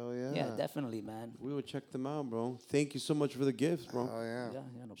 Hell yeah. Yeah, definitely, man. We will check them out, bro. Thank you so much for the gifts, bro. Oh yeah. Yeah,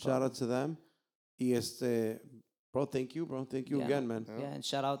 no problem. Shout out to them. Y bro, thank you, bro. Thank you Yeah. again, man. Yeah, and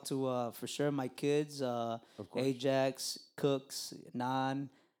shout out to for sure my kids, course. Ajax, Cooks, Nan,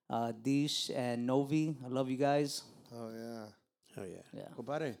 Dish, and Novi. I love you guys. Oh yeah. Oh yeah. Yeah.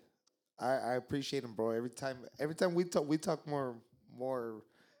 Compadre. I appreciate him, bro. Every time we talk more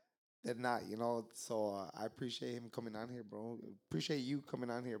than not, So I appreciate him coming on here, bro. Appreciate you coming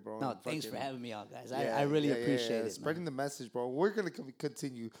on here, bro. No, and thanks for fucking- having me on, guys. Yeah, I really yeah, appreciate it. Spreading Man. the message, bro. We're gonna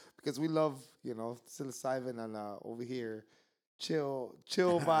continue because we love, psilocybin and over here, chill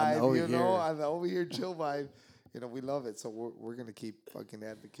vibe, over you know, here. on the over here chill vibe. We love it, so we're gonna keep fucking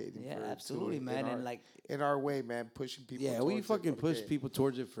advocating. Yeah, for it, absolutely, too, man. in And our- like, in our way, man, pushing people. Yeah, we towards it, fucking push okay. people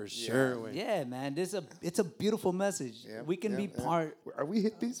towards it for sure. Way. yeah, man, it's a beautiful message. Yeah, We can yeah, be yeah. part. Are we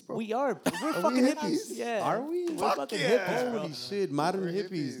hippies, bro? We are. We're Are we fucking hippies. hippies? Yeah. Are we? We're Fuck fucking yeah. hippies, bro. Holy shit, modern We're hippies.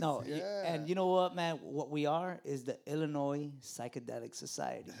 hippies. No, Yeah. and you know what, man? What we are is the Illinois Psychedelic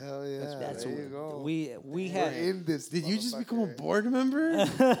Society. Hell yeah, That's there what you go. we We're have. in this. Did you just become a motherfucker. board member? I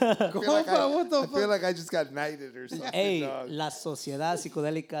feel like what the I feel like I just got knighted or something. Hey, dog. la Sociedad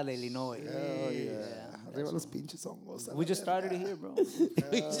Psicodélica de Illinois. Hell yeah. Arriba los pinches hongos. We just started it here, bro.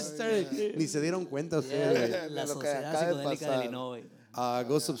 We just started. Ni se dieron cuenta ustedes. Yeah, la Lo que Sociedad acaba de Psicodélica de pasar. Illinois.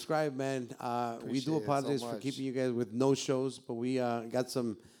 Go subscribe, man. We Appreciate do it so apologize for much. keeping you guys with no shows, but we got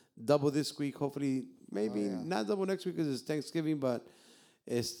some double this week. Hopefully, maybe not double next week because it's Thanksgiving, but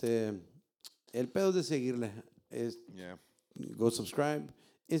el pedo de seguirle. Yeah. Go subscribe.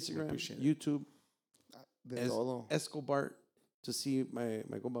 Instagram, appreciate it. YouTube, De todo. Escobar to see my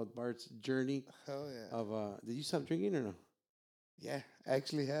compa Bart's journey Hell yeah. of. Did you stop drinking or no? Yeah, I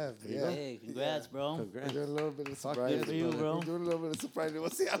actually have. Yeah. Hey, congrats, bro. We're Congrats. doing a little bit of Fuck sobriety. yes, for you, bro. We're doing a little bit of sobriety. We'll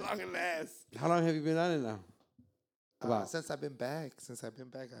see how long it lasts. How long have you been on it now? About. Since I've been back,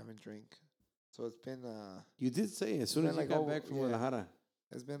 I haven't drank. So it's been You did say as soon been as you like got over- back from yeah. Guadalajara.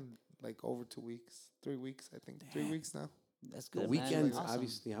 it's been like over 2 weeks, 3 weeks, I think. 3 weeks now. That's The good, weekends, man. Awesome.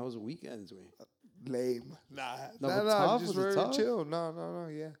 obviously. How was the weekends, way? Lame. Nah, No, no, but no. tough? Just Was it very tough? chill. No.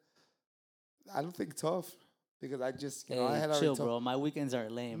 Yeah, I don't think tough because I just I Hey, had already chill, told- bro. My weekends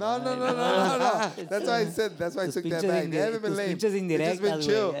aren't lame. No. alright? That's why I said. That's why I Tus took that pinches back. They haven't been tus lame. pinches It's just been indirectas,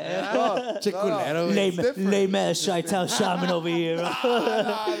 chill. güey. No, Che culero, güey. Lame, It's different. lame ass Chi-Town-Shaman over here, bro.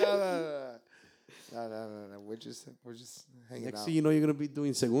 No. We're just hanging Next out. thing you know, you're going to be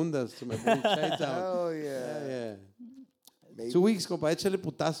doing segundas to my boy Chi-Town. Hell Yeah, yeah. Maybe. 2 weeks, compa. Échale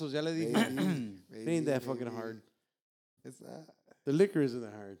putazos. Ya le dije. Maybe, It ain't that fucking hard. It's not. The liquor isn't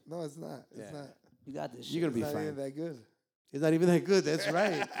that hard. No, it's not. It's Yeah. not. You got this shit. You're going to be It's not fine. even that good. It's not even that good. That's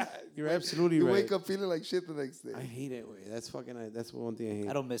right. You're absolutely You right. wake up feeling like shit the next day. I hate it. Way. That's fucking. That's one thing I hate.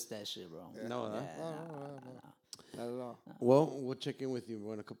 I don't miss that shit, bro. No, huh? No. Not at all. Well, we'll check in with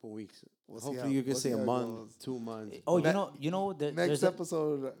you in a couple of weeks. We'll see Hopefully, how- you can we'll say see a how it month, goes. 2 months. Oh, But there's Next a,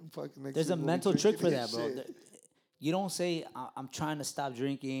 episode, fucking next there's a week we'll be mental trick for drinking that, bro. shit. You don't say I'm trying to stop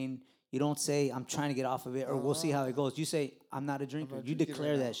drinking. You don't say I'm trying to get off of it, or we'll see how it goes. You say I'm not a drinker. not You drinking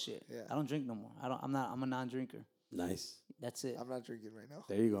declare right that now. shit. Yeah. I don't drink no more. I'm a non-drinker. Nice. That's it. I'm not drinking right now.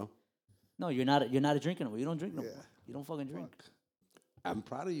 There you go. No, you're not a drinker no more. You don't drink no Yeah. more. You don't fucking drink. I'm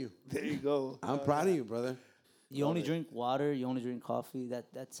proud of you. There you go. I'm proud of you, brother. You only drink water. You only drink coffee.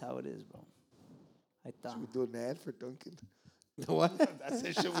 That's how it is, bro. I thought. Should we do an ad for Dunkin'? What? That's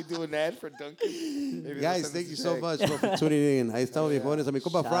it. Should we do an ad for Dunkin'? Maybe they'll Guys, send thank us you a so check. much for tuning in. Ahí estamos, viejones. A mi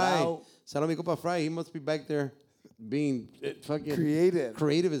compa Shout Fry. out. Shout out mi compa Fry. He must be back there being fucking Creative.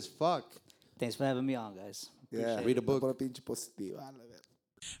 creative as fuck. Thanks for having me on, guys. Yeah. Read a book. Pura pinche positiva, la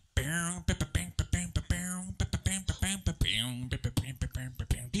verdad.